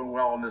really flowing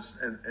well in this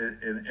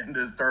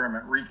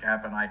tournament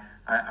recap, and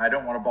I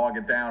don't want to bog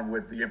it down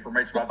with the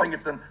information,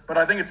 but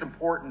I think it's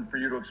important for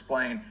you to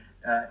explain,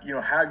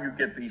 how you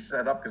get these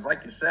set up, because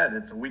like you said,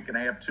 it's a week and a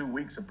half, 2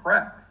 weeks of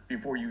prep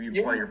before you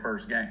even play your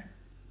first game.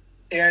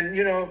 And,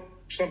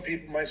 some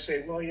people might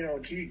say, well,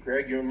 gee,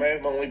 Greg, you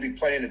might only be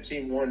playing a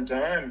team one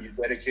time. You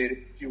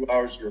dedicated a few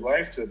hours of your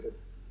life to it. But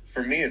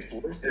for me, it's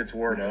worth it. It's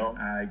worth it.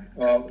 I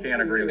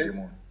can't agree with you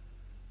more.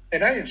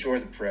 And I enjoy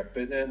the prep.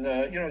 But then,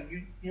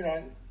 you do when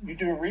I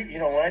do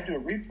a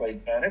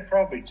replay, John, it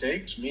probably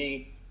takes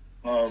me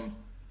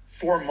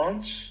 4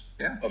 months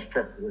of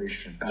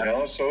preparation.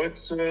 So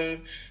it's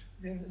a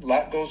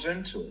lot goes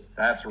into it.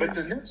 That's right.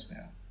 But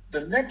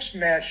the next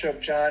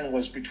matchup, John,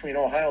 was between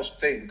Ohio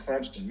State and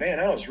Clemson. Man,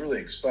 I was really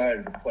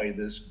excited to play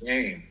this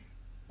game.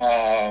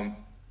 But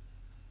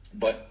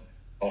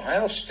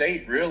Ohio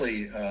State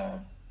really,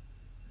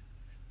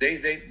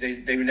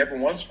 they never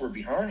once were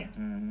behind.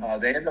 Mm-hmm.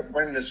 They ended up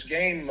winning this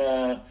game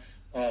wire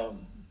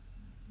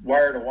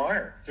to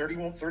wire.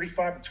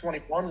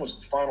 35-21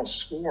 was the final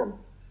score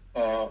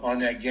on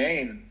that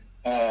game.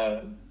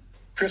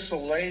 Chris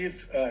Olave,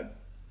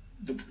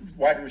 the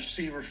wide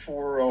receiver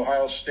for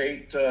Ohio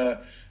State, I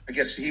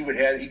guess he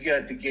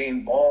got the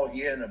game ball.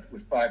 He ended up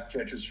with 5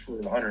 catches for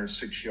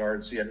 106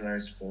 yards. He had a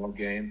nice ball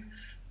game.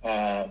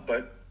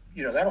 But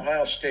that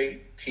Ohio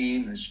State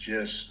team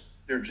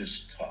they're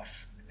just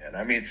tough. And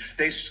I mean,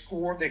 they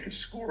could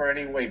score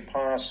any way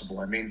possible.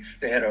 I mean,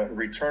 they had a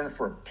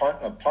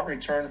punt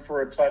return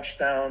for a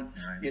touchdown.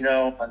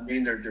 Right. I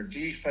mean, their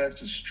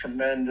defense is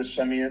tremendous.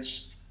 I mean,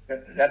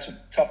 that's a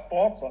tough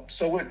ball club.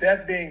 So with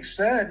that being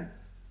said,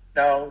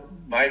 now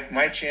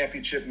my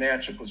championship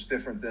matchup was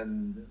different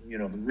than,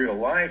 the real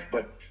life,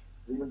 but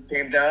it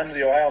came down to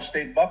the Ohio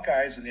State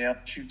Buckeyes and the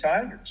LSU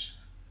Tigers.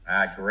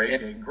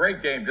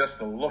 Great game just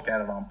to look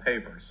at it on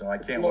paper. So I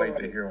can't wait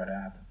to hear what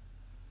happened.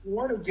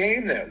 What a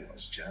game that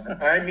was,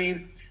 John. I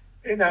mean,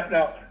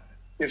 now,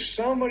 if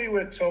somebody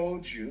would have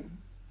told you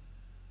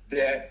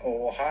that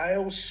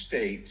Ohio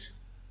State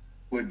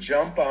would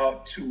jump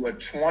out to a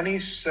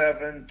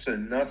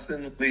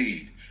 27-0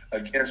 lead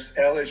against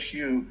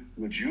LSU,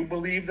 would you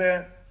believe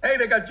that? Hey,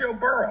 they got Joe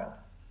Burrow.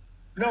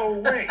 No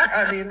way.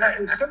 I mean,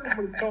 if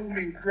somebody told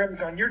me,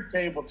 Greg, on your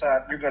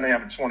tabletop, you're going to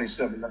have a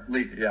 27-0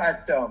 lead,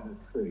 I'd tell them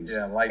it's crazy.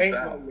 Yeah, lights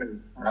out. No way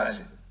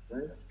possible,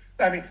 right?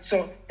 I mean,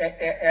 so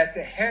at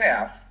the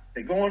half,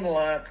 they go in the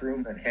locker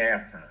room at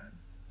halftime.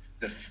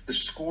 The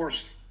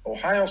score's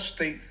Ohio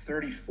State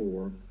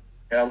 34,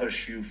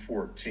 LSU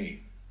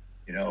 14.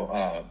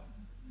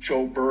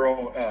 Joe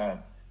Burrow,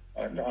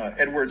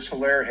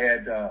 Edwards-Helaire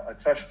had a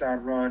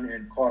touchdown run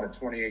and caught a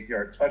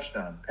 28-yard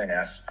touchdown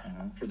pass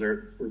for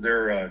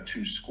their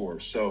 2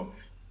 scores. So,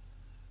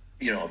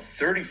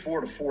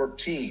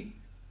 34-14.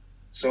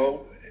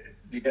 So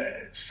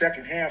the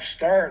second half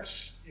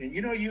starts, and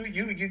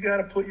you got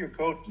to put your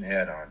coaching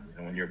hat on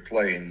when you're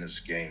playing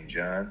this game,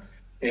 John.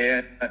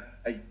 And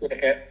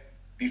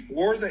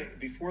before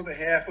the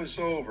half was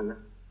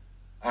over,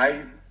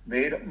 I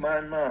made up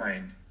my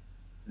mind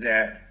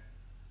that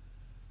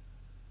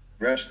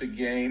rest of the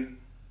game,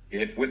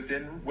 if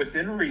within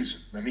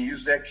reason, let me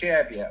use that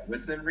caveat,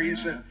 within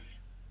reason,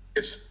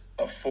 it's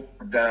a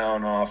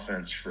 4-down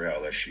offense for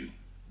LSU.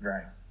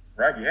 Right.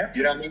 Yeah.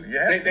 You know what I mean?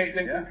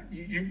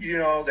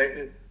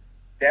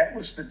 that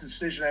was the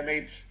decision I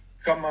made.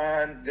 Come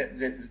on,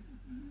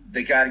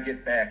 they got to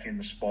get back in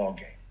this ball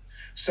game.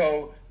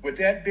 So with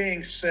that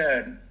being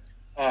said,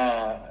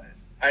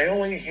 I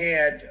only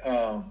had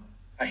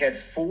I had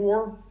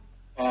 4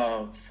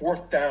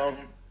 fourth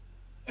down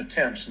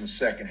attempts in the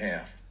second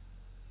half,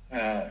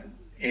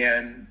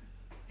 and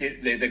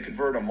they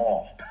convert them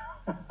all.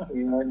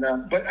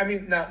 And, but I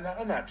mean,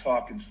 I'm not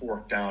talking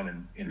fourth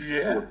down in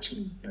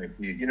 14. Right.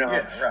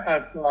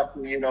 I'm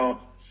talking,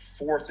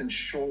 fourth and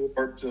short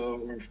or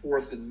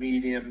fourth and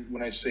medium.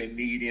 When I say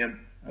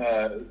medium,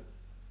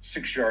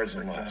 6 yards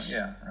or less.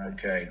 Yeah. Right.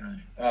 Okay.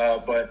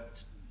 Right.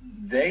 But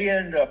they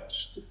end up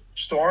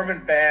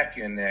storming back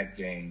in that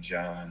game,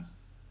 John.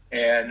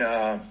 And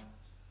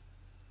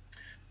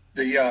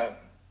the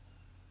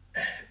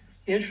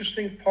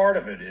interesting part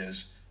of it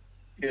is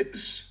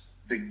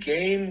the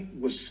game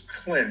was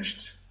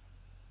clinched.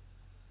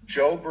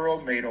 Joe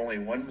Burrow made only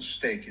one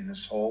mistake in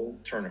this whole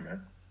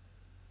tournament,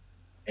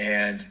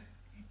 and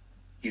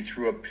he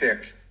threw a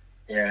pick,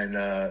 and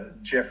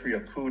Jeffrey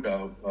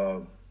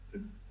Okudah,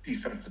 the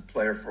defensive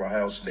player for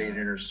Ohio State,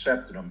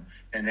 intercepted him,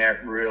 and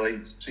that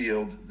really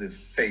sealed the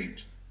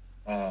fate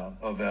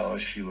of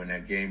LSU in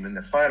that game. And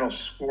the final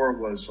score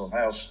was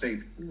Ohio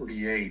State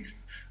 48,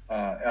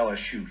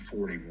 LSU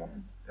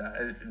 41.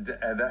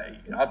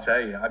 I'll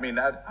tell you, I mean,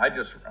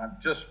 I'm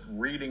just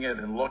reading it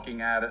and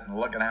looking at it and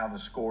looking how the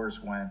scores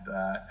went.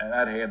 And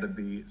that had to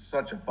be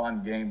such a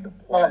fun game to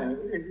play.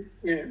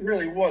 It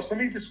really was. Let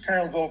me just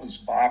kind of go over this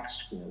box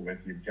score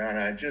with you, John.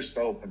 I just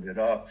opened it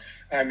up.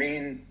 I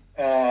mean,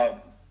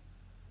 Ohio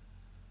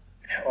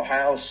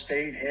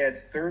State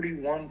had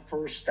 31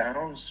 first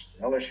downs.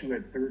 LSU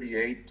had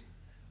 38.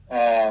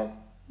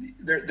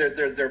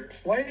 Their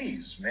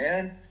plays,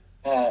 man.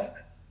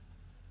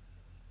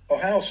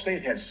 Ohio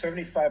State had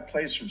 75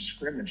 plays from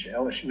scrimmage.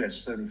 LSU had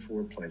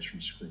 74 plays from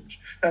scrimmage.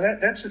 Now,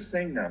 that's the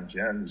thing now,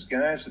 John. These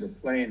guys that are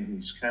playing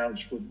these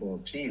college football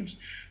teams,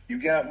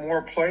 you got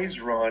more plays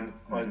run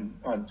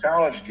on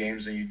college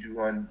games than you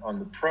do on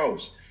the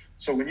pros.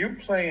 So when you're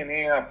playing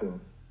Apple,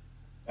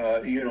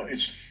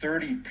 it's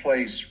 30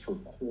 plays per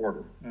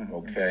quarter,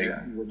 okay,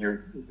 when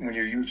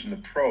you're using the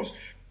pros.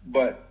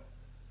 But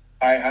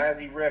I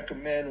highly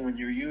recommend when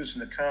you're using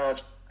the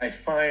college, I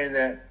find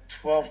that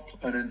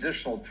an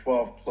additional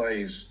 12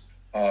 plays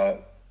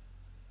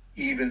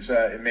evens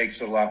it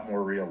makes it a lot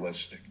more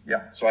realistic.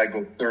 Yeah. So I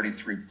go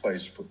 33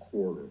 plays per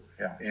quarter.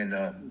 Yeah. And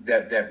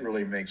that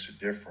really makes a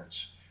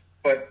difference.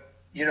 But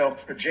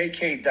for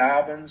J.K.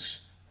 Dobbins,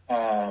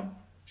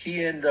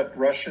 he ended up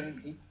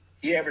rushing.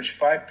 He averaged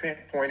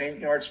 5.8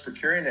 yards per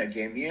carry in that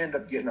game. He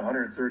ended up getting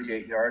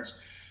 138 yards.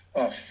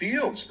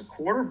 Fields, the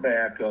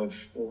quarterback of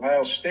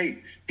Ohio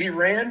State, he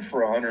ran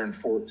for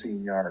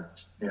 114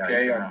 yards.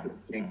 Okay,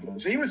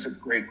 he was a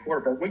great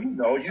quarterback. Well, you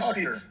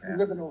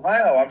live in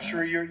Ohio. I'm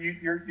sure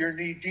you're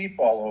knee deep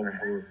all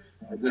over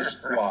this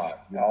squad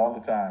all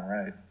the time,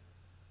 right?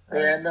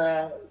 And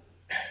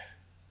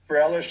for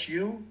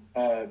LSU,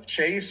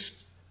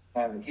 Chase,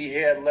 he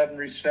had 11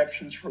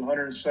 receptions for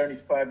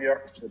 175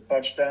 yards to a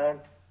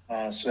touchdown.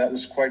 So that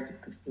was quite the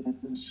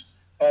performance.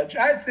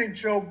 I think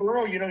Joe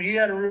Burrow, he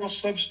had a real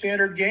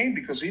substandard game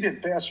because he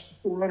didn't pass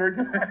 400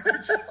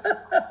 yards.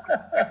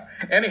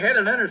 And he had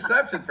an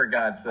interception, for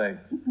God's sake.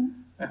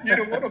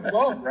 What a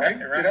bum, right?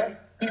 Right.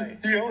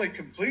 He only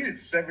completed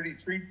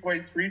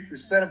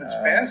 73.3% of his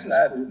passes.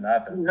 That's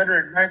nothing.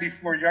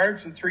 394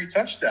 yards and 3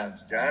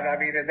 touchdowns, John. I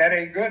mean, and that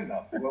ain't good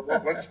enough.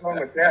 What's wrong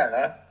with that,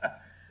 huh?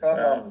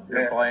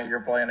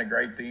 You're playing a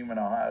great team in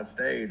Ohio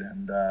State,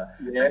 and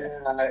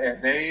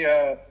and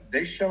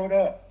they showed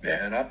up,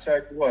 man. And I'll tell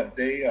you what,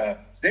 they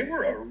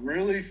were a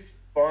really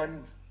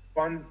fun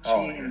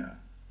team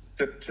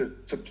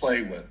to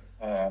play with.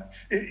 I'm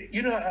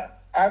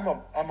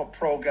a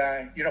pro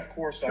guy. Of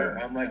course, sure.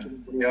 I'm like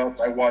everybody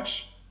else. I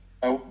watch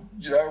a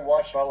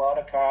lot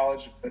of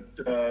college, but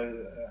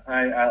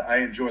I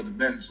enjoy the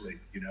men's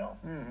league.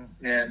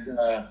 And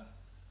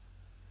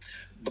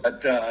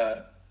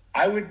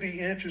I would be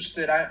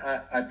interested.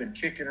 I've been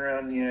kicking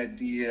around the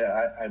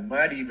idea. I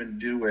might even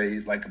do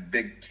a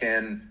Big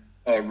Ten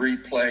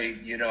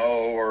replay,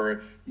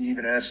 or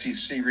even an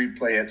SEC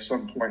replay at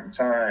some point in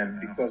time,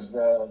 because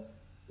some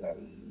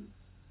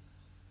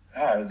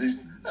of these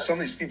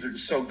teams are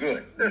just so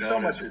good. They're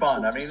so much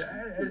fun. I mean,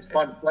 it's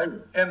fun to play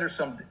with. And there's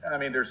some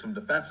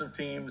defensive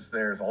teams.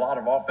 There's a lot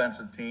of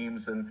offensive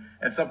teams, and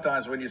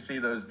sometimes when you see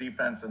those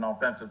defense and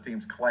offensive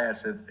teams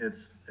clash,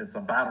 it's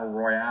a battle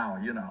royale,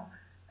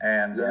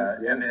 And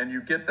and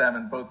you get them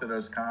in both of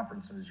those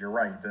conferences. You're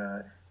right.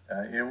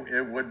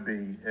 It would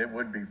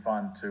be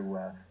fun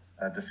to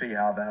see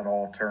how that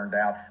all turned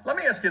out. Let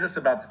me ask you this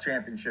about the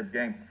championship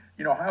game.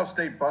 Ohio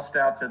State bust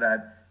out to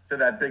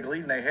that big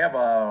lead, and they have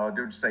a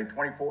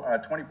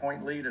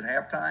 20-point lead at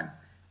halftime.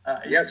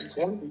 I mean,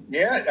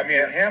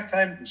 at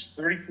halftime it was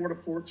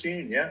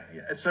 34-14. Yeah.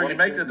 So you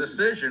make the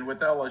decision with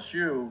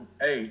LSU.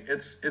 Hey,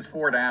 it's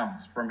 4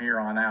 downs from here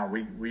on out.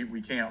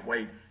 We can't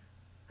wait.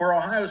 For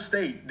Ohio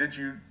State, did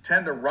you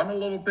tend to run a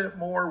little bit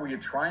more? Were you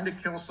trying to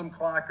kill some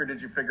clock, or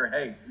did you figure,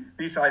 hey,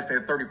 these guys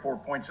had 34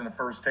 points in the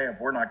first half.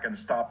 We're not going to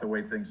stop the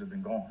way things have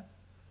been going?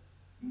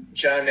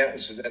 John,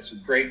 that's a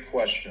great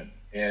question,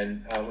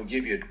 and I will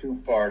give you a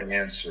two-part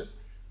answer.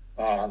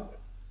 I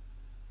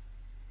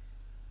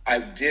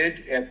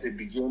did at the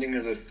beginning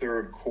of the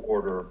third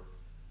quarter,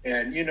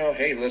 and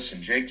hey,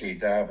 listen, J.K.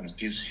 Dobbins,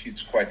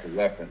 he's quite the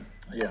weapon.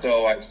 Yeah.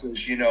 So I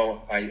says,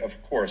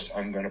 of course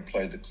I'm going to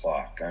play the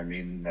clock. I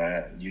mean,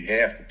 you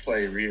have to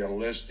play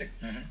realistic.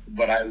 Mm-hmm.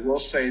 But I will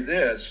say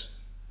this,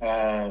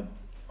 on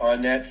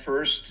that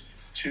first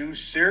two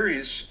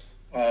series,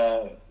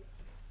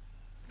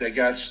 they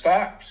got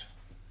stopped.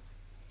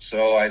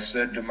 So I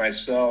said to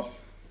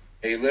myself,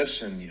 hey,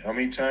 listen, how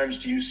many times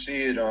do you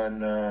see it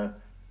on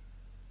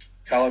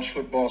College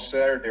Football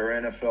Saturday or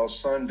NFL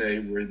Sunday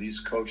where these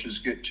coaches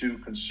get too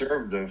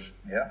conservative,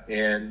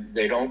 and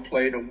they don't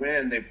play to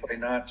win, they play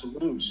not to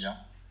lose. Yeah.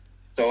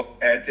 So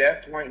at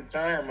that point in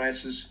time, I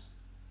says,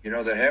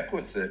 the heck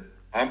with it.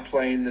 I'm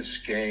playing this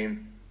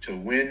game to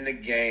win the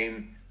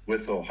game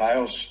with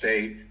Ohio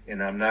State,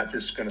 and I'm not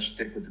just going to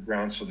stick with the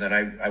ground. So then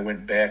I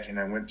went back and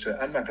I went to,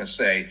 I'm not going to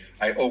say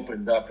I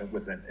opened up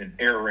with an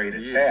air raid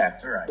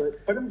attack, right.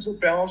 but it was a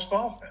balanced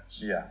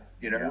offense. Yeah.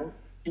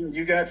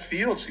 You got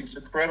Fields. He's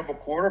an incredible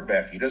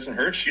quarterback. He doesn't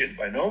hurt you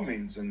by no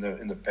means in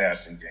the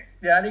passing game.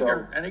 Yeah,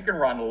 and he can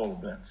run a little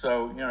bit.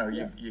 So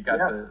you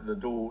got the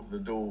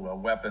dual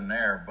weapon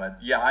there. But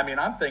yeah, I mean,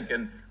 I'm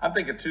thinking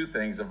two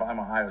things. If I'm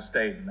Ohio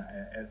State, and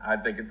I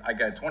think I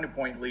got a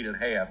 20-point lead at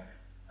half.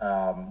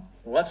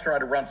 Let's try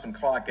to run some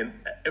clock, and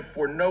if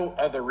for no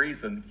other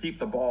reason, keep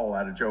the ball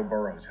out of Joe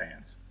Burrow's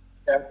hands.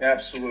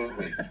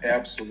 Absolutely.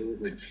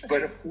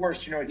 But of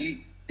course,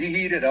 he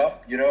heated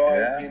up.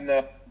 I mean.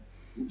 The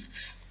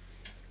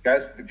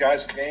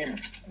guy's a gamer.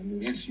 I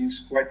mean,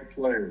 he's quite the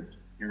player.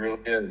 He really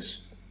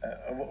is.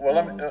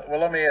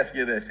 Let me ask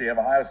you this: you have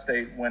Ohio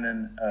State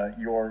winning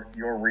your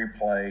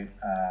replay,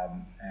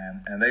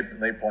 and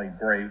they played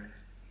great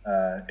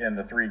in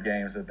the three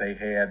games that they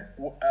had.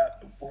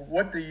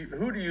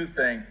 Who do you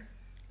think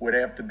would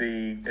have to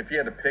be, if you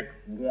had to pick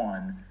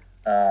one,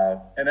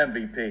 an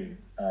MVP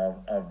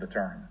of the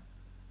tournament?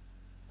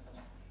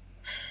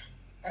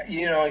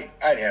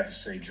 I'd have to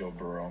say Joe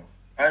Burrow.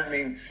 I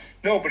mean,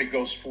 nobody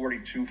goes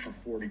 42 for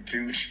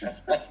 42.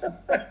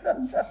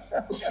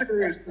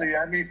 Seriously,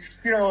 I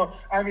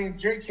mean,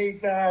 J.K.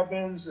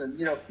 Dobbins and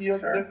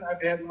Fields. Sure.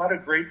 I've had a lot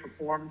of great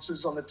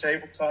performances on the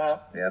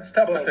tabletop. Yeah, it's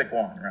tough to pick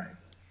one, right?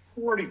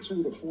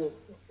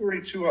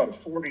 42 out of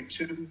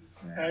 42.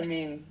 Yeah. I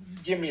mean,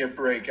 give me a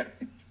break.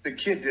 The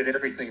kid did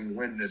everything to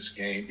win this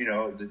game.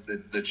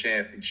 The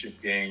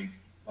championship game.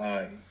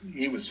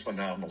 He was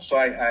phenomenal. So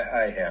I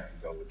have to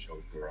go with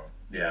Joe Burrow.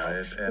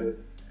 Yeah,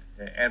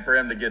 and for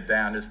him to get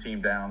down, his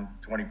team down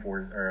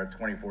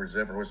 24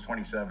 zip, or it was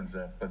 27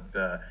 zip,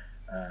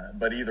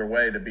 but either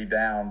way, to be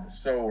down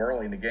so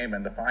early in the game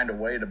and to find a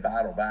way to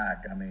battle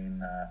back, I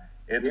mean,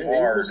 it's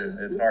hard.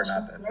 It's hard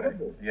not to say.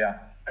 Yeah.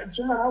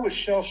 John, I was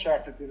shell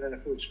shocked at the end of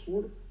that first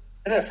quarter.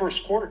 And that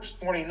first quarter was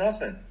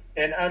 20-0,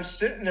 and I'm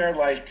sitting there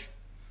like,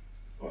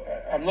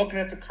 I'm looking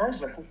at the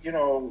cards like,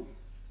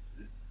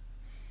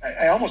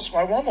 I almost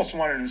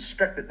wanted to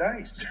inspect the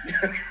dice.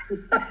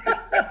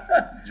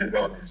 You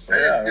know what I'm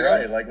saying? Yeah,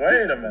 right. Like,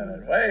 wait a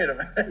minute.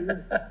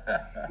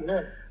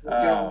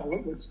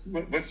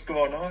 What's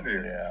going on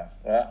here? Yeah.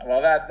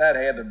 Well, that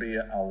had to be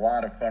a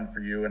lot of fun for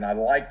you, and I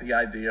like the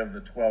idea of the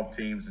 12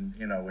 teams. And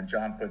when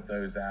John put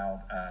those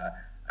out,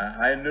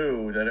 I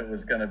knew that it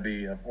was going to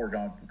be a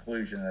foregone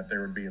conclusion that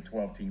there would be a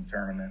 12-team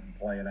tournament and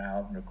play it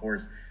out. And of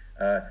course,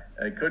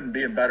 it couldn't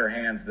be in better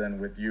hands than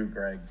with you,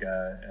 Greg,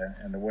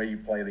 and the way you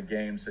play the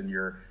games and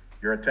your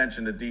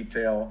attention to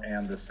detail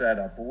and the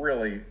setup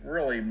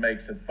really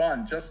makes it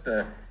fun just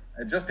to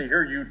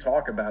hear you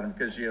talk about them,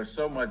 because you have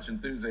so much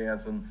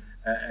enthusiasm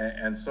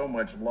and so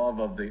much love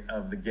of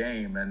the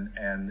game,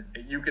 and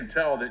you can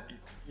tell that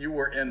you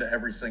were into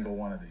every single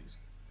one of these.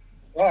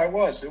 Well, I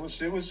was. It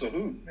was a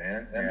hoot,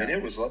 man. I mean,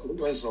 it was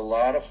a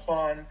lot of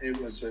fun. It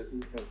was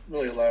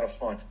really a lot of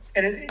fun.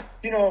 And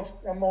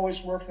I'm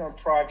always working on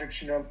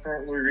projects. I'm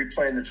currently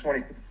replaying the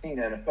 2015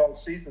 NFL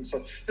season,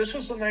 so this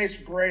was a nice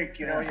break.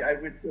 I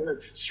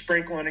would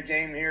sprinkle in a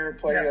game here,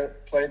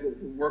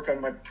 work on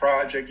my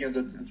project.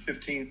 The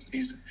 15th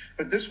season.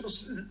 But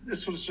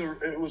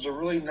it was a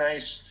really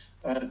nice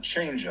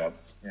change up,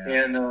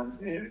 and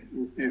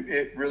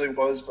it really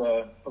was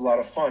a lot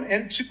of fun.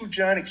 And too,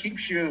 John, it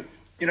keeps you.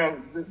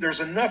 There's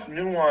enough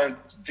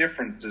nuance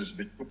differences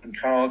between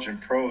college and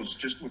pros,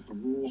 just with the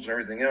rules and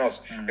everything else.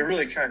 Mm-hmm. It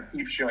really kind of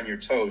keeps you on your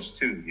toes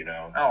too,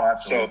 Oh,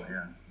 absolutely.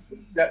 So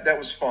that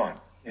was fun,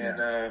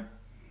 and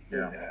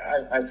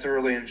I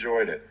thoroughly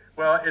enjoyed it.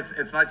 Well, it's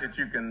nice that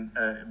you can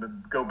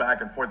go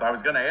back and forth. I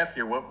was going to ask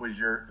you what was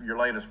your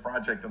latest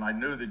project, and I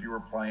knew that you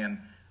were playing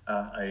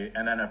an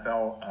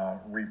NFL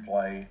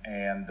replay,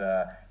 and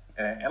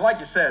like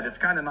you said, it's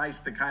kind of nice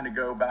to kind of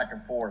go back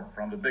and forth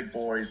from the big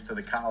boys to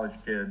the college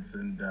kids.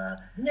 And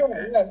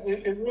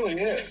it really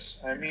is.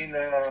 I mean,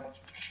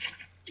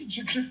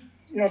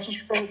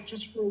 just for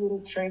a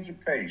little change of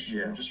pace,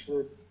 just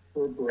for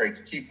a break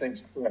to keep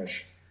things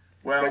fresh.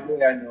 Well,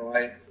 but I know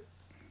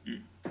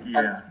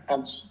yeah.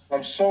 I'm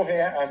so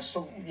happy. I'm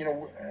so,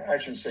 I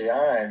shouldn't say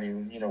I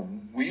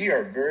mean, we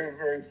are very,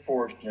 very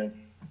fortunate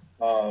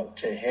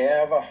to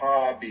have a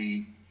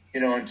hobby,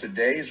 in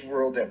today's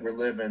world that we're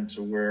living,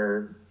 to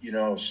where,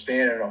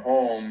 staying at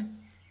home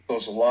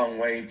goes a long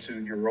way to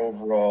your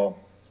overall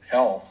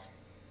health,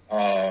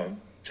 to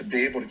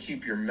be able to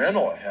keep your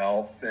mental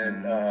health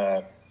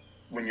and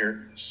when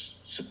you're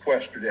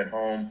sequestered at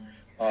home,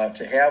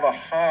 to have a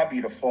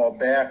hobby to fall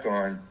back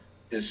on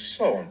is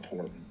so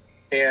important.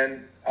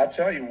 And I'll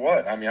tell you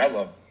what, I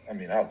love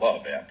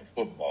Apple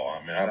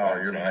football.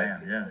 You're the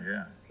man.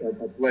 Yeah. I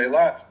play a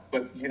lot,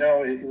 but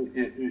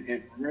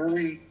it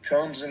really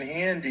comes in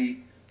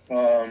handy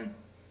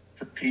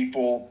for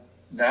people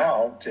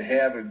now to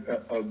have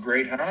a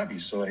great hobby.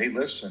 So hey,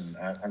 listen,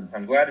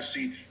 I'm glad to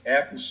see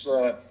Apple's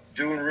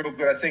doing real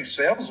good. I think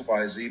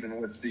sales-wise,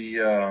 even with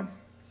the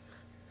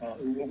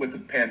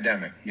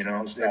pandemic,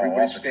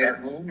 everybody's staying at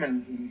home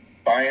and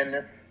buying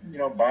their.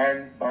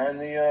 Buying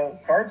the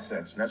card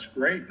sets, and that's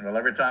great. Well,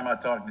 every time I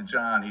talk to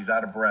John, he's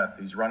out of breath.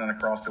 He's running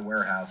across the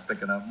warehouse,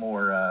 picking up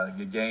more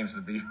games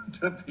to be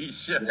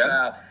shipped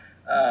out,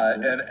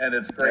 and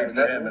it's great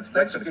for him.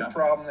 That's a good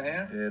problem to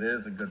have. It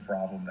is a good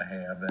problem to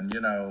have, and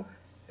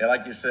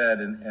like you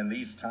said, in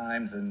these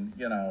times, and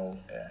the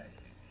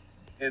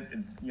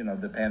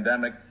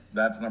pandemic,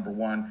 that's number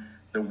one.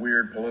 The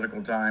weird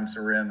political times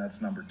we're in,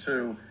 that's number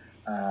two.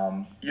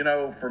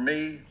 For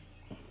me,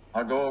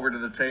 I'll go over to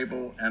the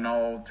table and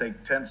I'll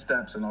take 10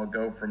 steps and I'll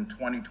go from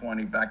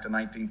 2020 back to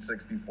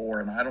 1964,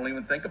 and I don't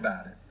even think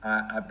about it.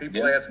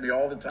 People ask me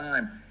all the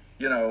time,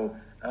 how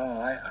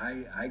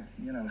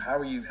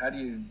do you,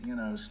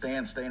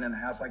 staying in the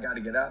house? I got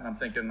to get out. And I'm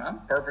thinking, I'm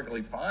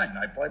perfectly fine.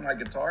 I play my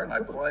guitar and I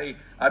play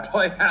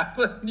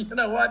Apple. You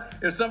know what?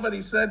 If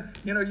somebody said,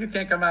 you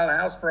can't come out of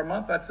the house for a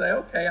month, I'd say,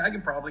 okay, I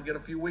can probably get a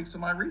few weeks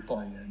of my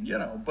replay in,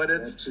 but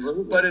it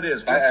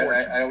is.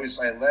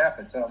 I laugh.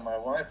 I tell my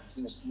wife,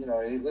 hey,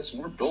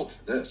 listen, we're built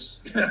for this.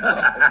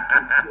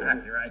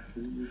 Right.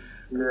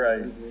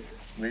 Right.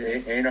 We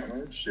ain't a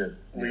hard shit.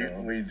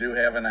 We do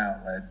have an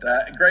outlet.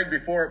 Greg,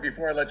 before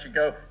I let you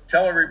go,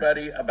 tell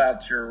everybody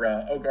about your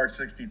OGuard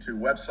 62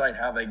 website,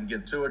 how they can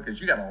get to it,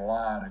 because you got a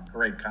lot of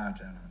great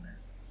content on there.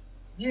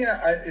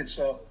 Yeah, it's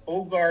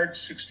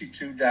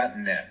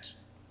ogard62.net.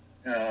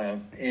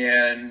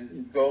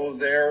 And go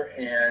there,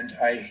 and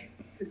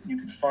you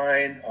can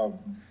find a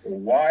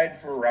wide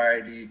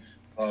variety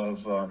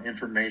of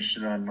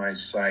information on my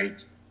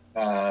site.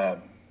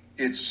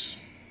 It's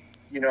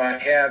I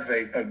have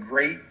a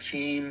great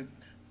team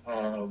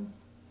of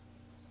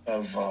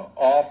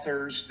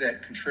authors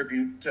that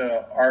contribute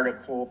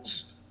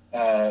articles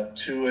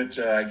to it.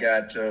 I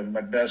got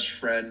my best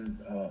friend,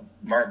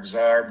 Mark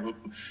Zarb, who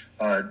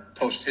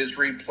posts his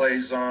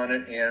replays on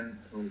it, and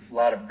a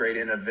lot of great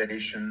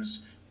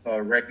innovations.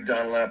 Rick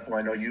Dunlap, who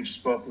I know you've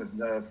spoken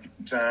with a few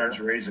times,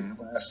 raising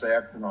class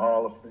act in the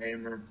Hall of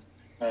Famer.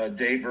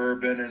 Dave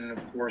Urban, and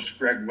of course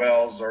Greg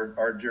Wells,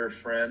 our dear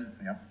friend.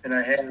 Yeah. And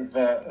I have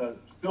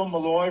Phil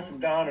Malloy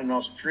from down in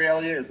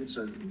Australia. He's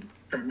a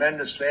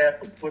tremendous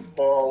Apple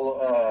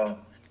football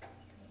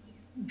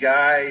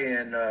guy,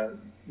 and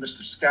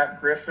Mr.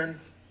 Scott Griffin.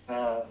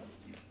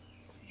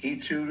 He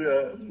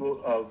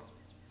too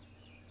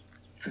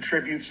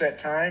contributes at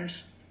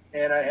times.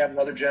 And I have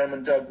another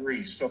gentleman, Doug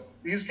Reese. So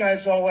these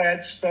guys all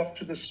add stuff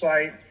to the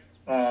site.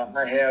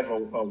 I have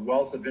a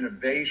wealth of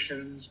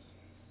innovations.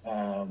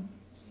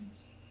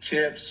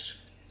 Tips,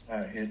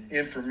 and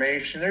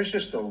information. There's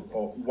just a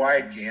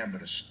wide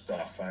gambit of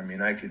stuff. I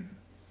could,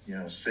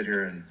 sit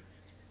here and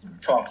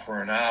talk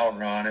for an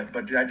hour on it,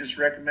 but I just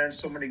recommend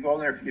somebody go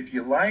there. If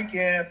you like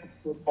Apple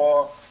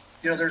football,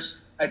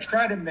 I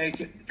try to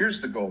make it,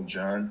 here's the goal,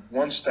 John,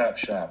 one-stop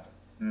shopping.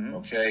 Mm-hmm.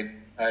 Okay.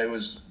 I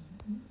was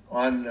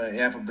on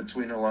Apple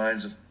Between the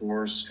Lines, of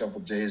course, a couple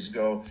of days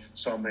ago.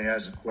 Somebody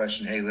has a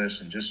question. Hey,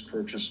 listen, just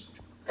purchase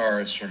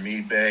cards from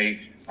eBay.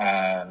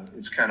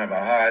 It's kind of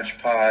a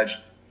hodgepodge.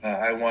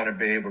 I want to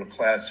be able to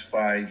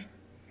classify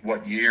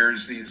what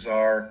years these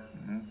are.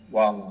 Mm-hmm.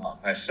 Well,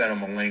 I sent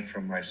them a link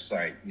from my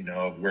site,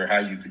 how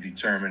you could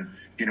determine,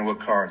 what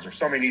cards. Or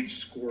somebody needs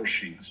score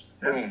sheets.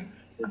 Yeah. Boom.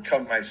 They'd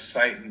come to my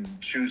site and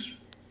choose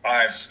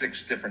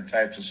 5-6 different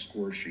types of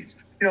score sheets.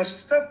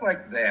 Stuff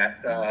like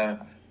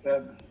that.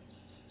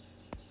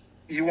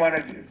 You want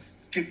to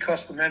get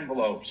custom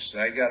envelopes.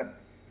 I got a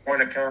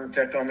point of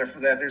contact on there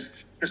for that.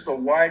 There's just a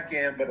wide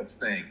gambit of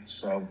things.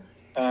 So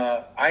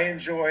I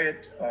enjoy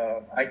it.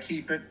 I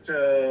keep it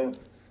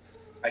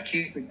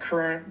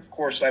current. Of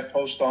course, I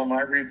post all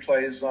my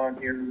replays on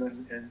here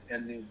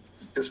and the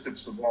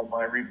statistics of all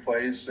my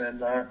replays.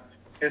 And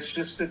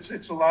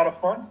it's a lot of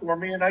fun for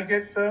me. And I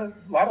get a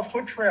lot of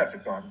foot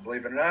traffic on it,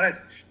 believe it or not.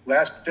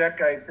 Last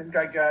check, I think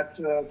I got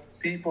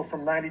people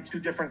from 92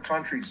 different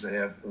countries that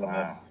have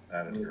wow,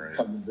 that is great.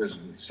 Come to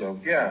visit me. So,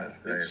 yeah.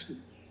 That is great.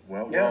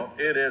 Well,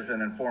 it is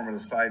an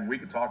informative site. We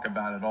could talk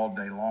about it all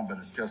day long, but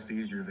it's just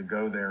easier to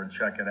go there and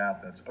check it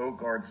out. That's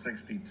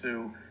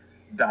OGuard62.net.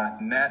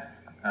 APA.net.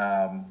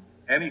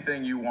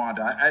 Anything you want.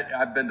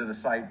 I've been to the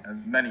site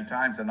many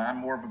times, and I'm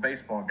more of a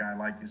baseball guy,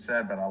 like you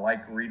said, but I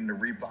like reading the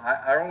replay.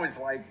 I always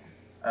like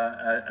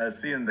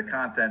seeing the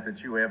content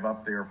that you have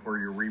up there for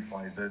your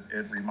replays.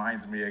 It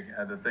reminds me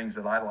of the things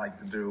that I like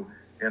to do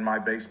in my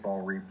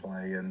baseball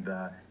replay, and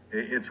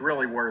it's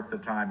really worth the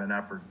time and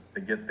effort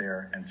to get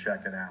there and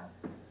check it out.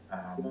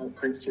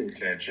 Appreciate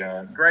that,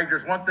 John. Greg,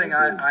 there's one thing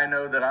I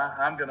know that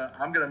I'm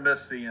gonna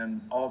miss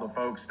seeing all the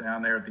folks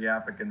down there at the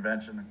APA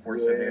convention. Of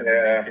course, it had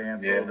to be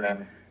canceled. Yeah.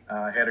 And,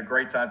 had a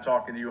great time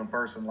talking to you in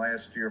person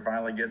last year.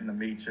 Finally getting to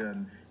meet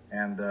you,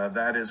 and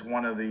that is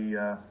one of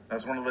the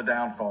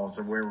downfalls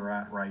of where we're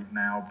at right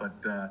now. But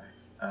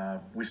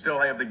we still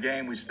have the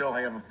game. We still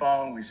have a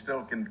phone. We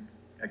still can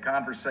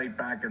conversate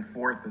back and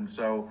forth. And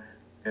so,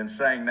 in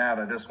saying that,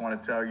 I just want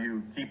to tell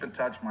you, keep in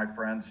touch, my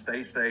friends.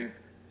 Stay safe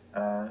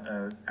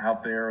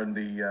out there in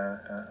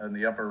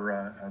the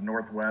upper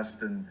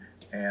Northwest, and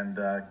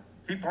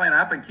keep playing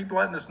up and keep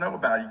letting us know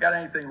about it. You got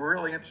anything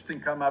really interesting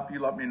come up,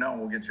 you let me know,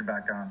 and we'll get you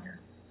back on here.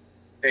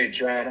 Hey,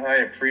 John, I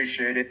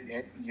appreciate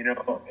it. You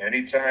know,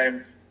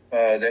 anytime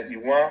that you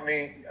want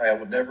me, I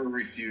would never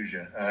refuse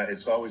you.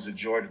 It's always a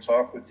joy to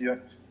talk with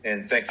you,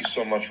 and thank you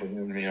so much for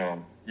having me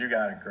on. You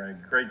got it,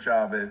 Greg. Great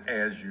job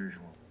as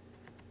usual.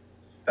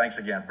 Thanks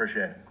again.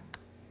 Appreciate it.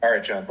 All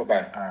right, John.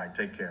 Bye-bye. All right,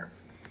 take care.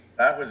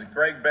 That was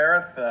Greg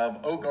Barrett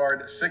of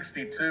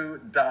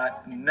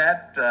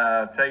OGARD62.net.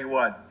 Tell you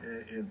what,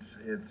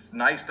 it's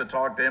nice to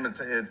talk to him.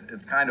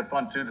 It's kind of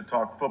fun too to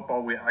talk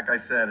football. Like I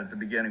said at the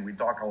beginning, we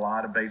talk a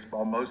lot of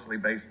baseball, mostly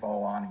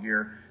baseball on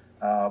here.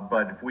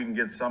 But if we can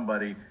get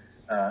somebody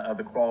of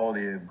the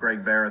quality of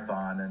Greg Barrett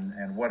on,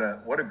 and what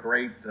a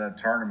great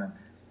tournament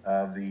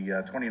of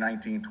the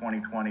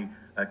 2019-2020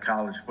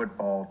 college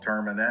football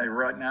tournament.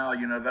 Right now,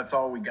 you know, that's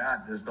all we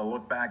got is to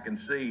look back and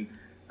see.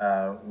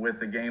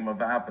 With the game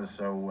of APA.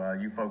 So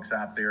you folks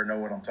out there know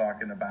what I'm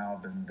talking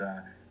about, and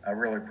I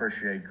really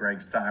appreciate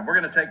Greg's time. We're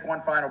going to take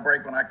one final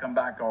break. When I come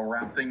back, I'll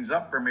wrap things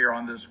up from here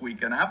on This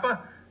Week in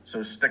APA,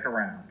 so stick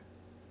around.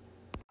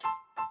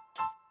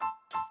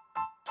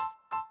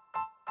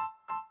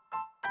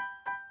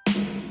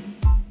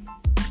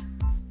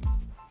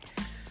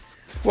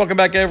 Welcome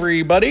back,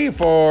 everybody,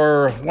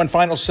 for one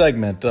final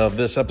segment of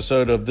this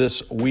episode of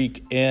This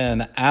Week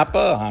in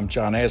APA. I'm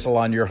John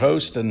Asselon, your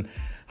host, and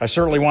I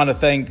certainly want to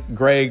thank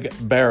Greg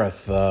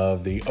Barrett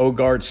of the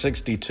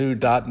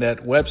OGARD62.net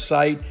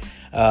website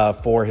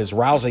for his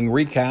rousing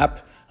recap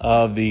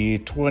of the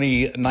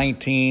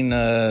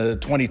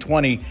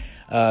 2019-2020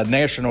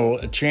 National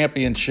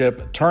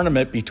Championship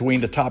tournament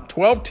between the top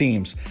 12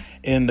 teams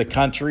in the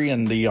country,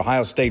 and the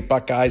Ohio State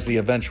Buckeyes, the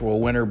eventual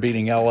winner,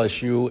 beating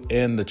LSU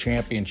in the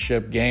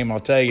championship game. I'll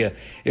tell you,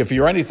 if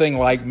you're anything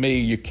like me,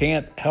 you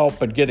can't help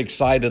but get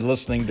excited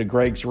listening to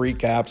Greg's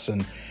recaps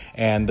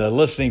and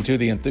listening to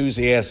the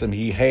enthusiasm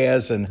he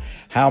has and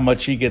how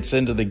much he gets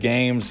into the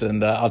games.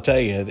 And I'll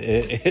tell you,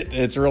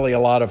 it's really a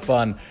lot of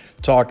fun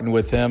talking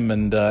with him.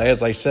 And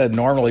as I said,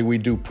 normally we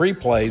do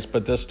pre-plays,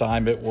 but this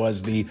time it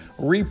was the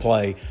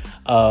replay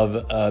of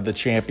the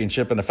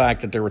championship. And the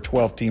fact that there were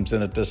 12 teams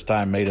in it this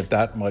time made it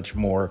that much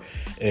more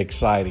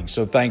exciting.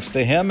 So thanks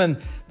to him, and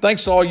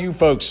thanks to all you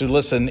folks who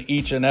listen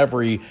each and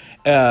every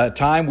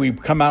time we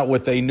come out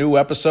with a new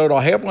episode. I'll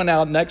have one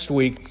out next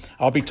week.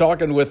 I'll be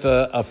talking with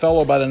a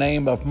fellow by the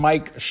name of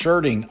Mike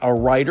Scherting, a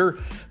writer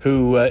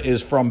who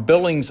is from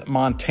Billings,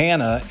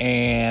 Montana,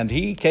 and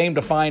he came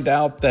to find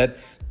out that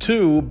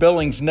two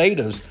Billings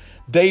natives,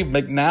 Dave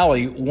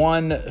McNally,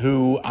 one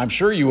who I'm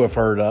sure you have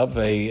heard of,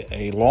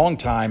 a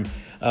longtime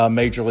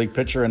Major League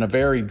pitcher and a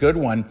very good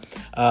one,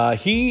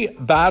 he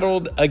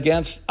battled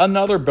against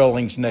another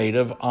Billings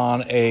native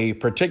on a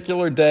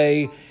particular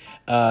day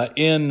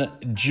in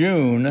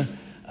June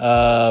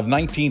of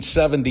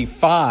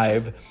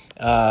 1975.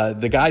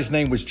 The guy's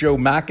name was Joe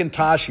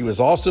McIntosh. He was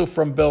also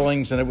from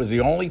Billings, and it was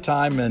the only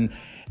time in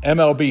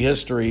MLB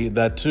history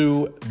that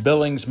two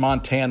Billings,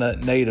 Montana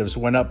natives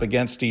went up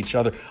against each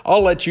other.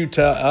 I'll let you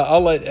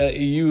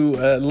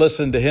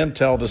listen to him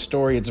tell the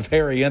story. It's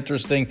very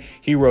interesting.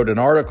 He wrote an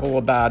article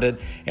about it,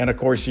 and of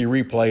course he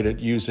replayed it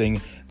using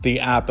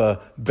the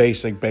APA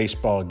Basic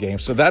Baseball game.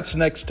 So that's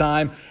next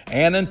time.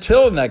 And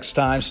until next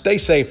time, stay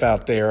safe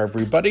out there,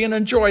 everybody, and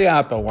enjoy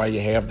APA while you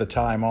have the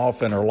time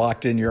off and are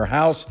locked in your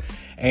house.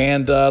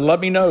 And let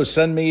me know.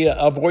 Send me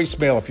a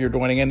voicemail if you're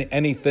doing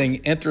anything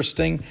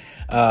interesting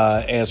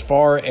as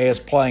far as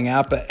playing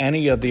APA,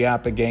 any of the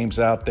APA games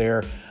out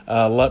there.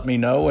 Let me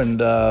know,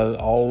 and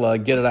I'll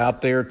get it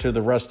out there to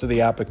the rest of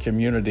the APA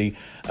community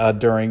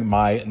during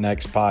my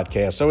next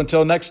podcast. So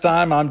until next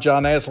time, I'm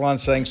John Asselon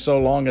saying so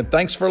long, and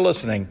thanks for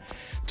listening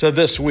to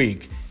This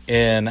Week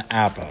in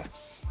APA.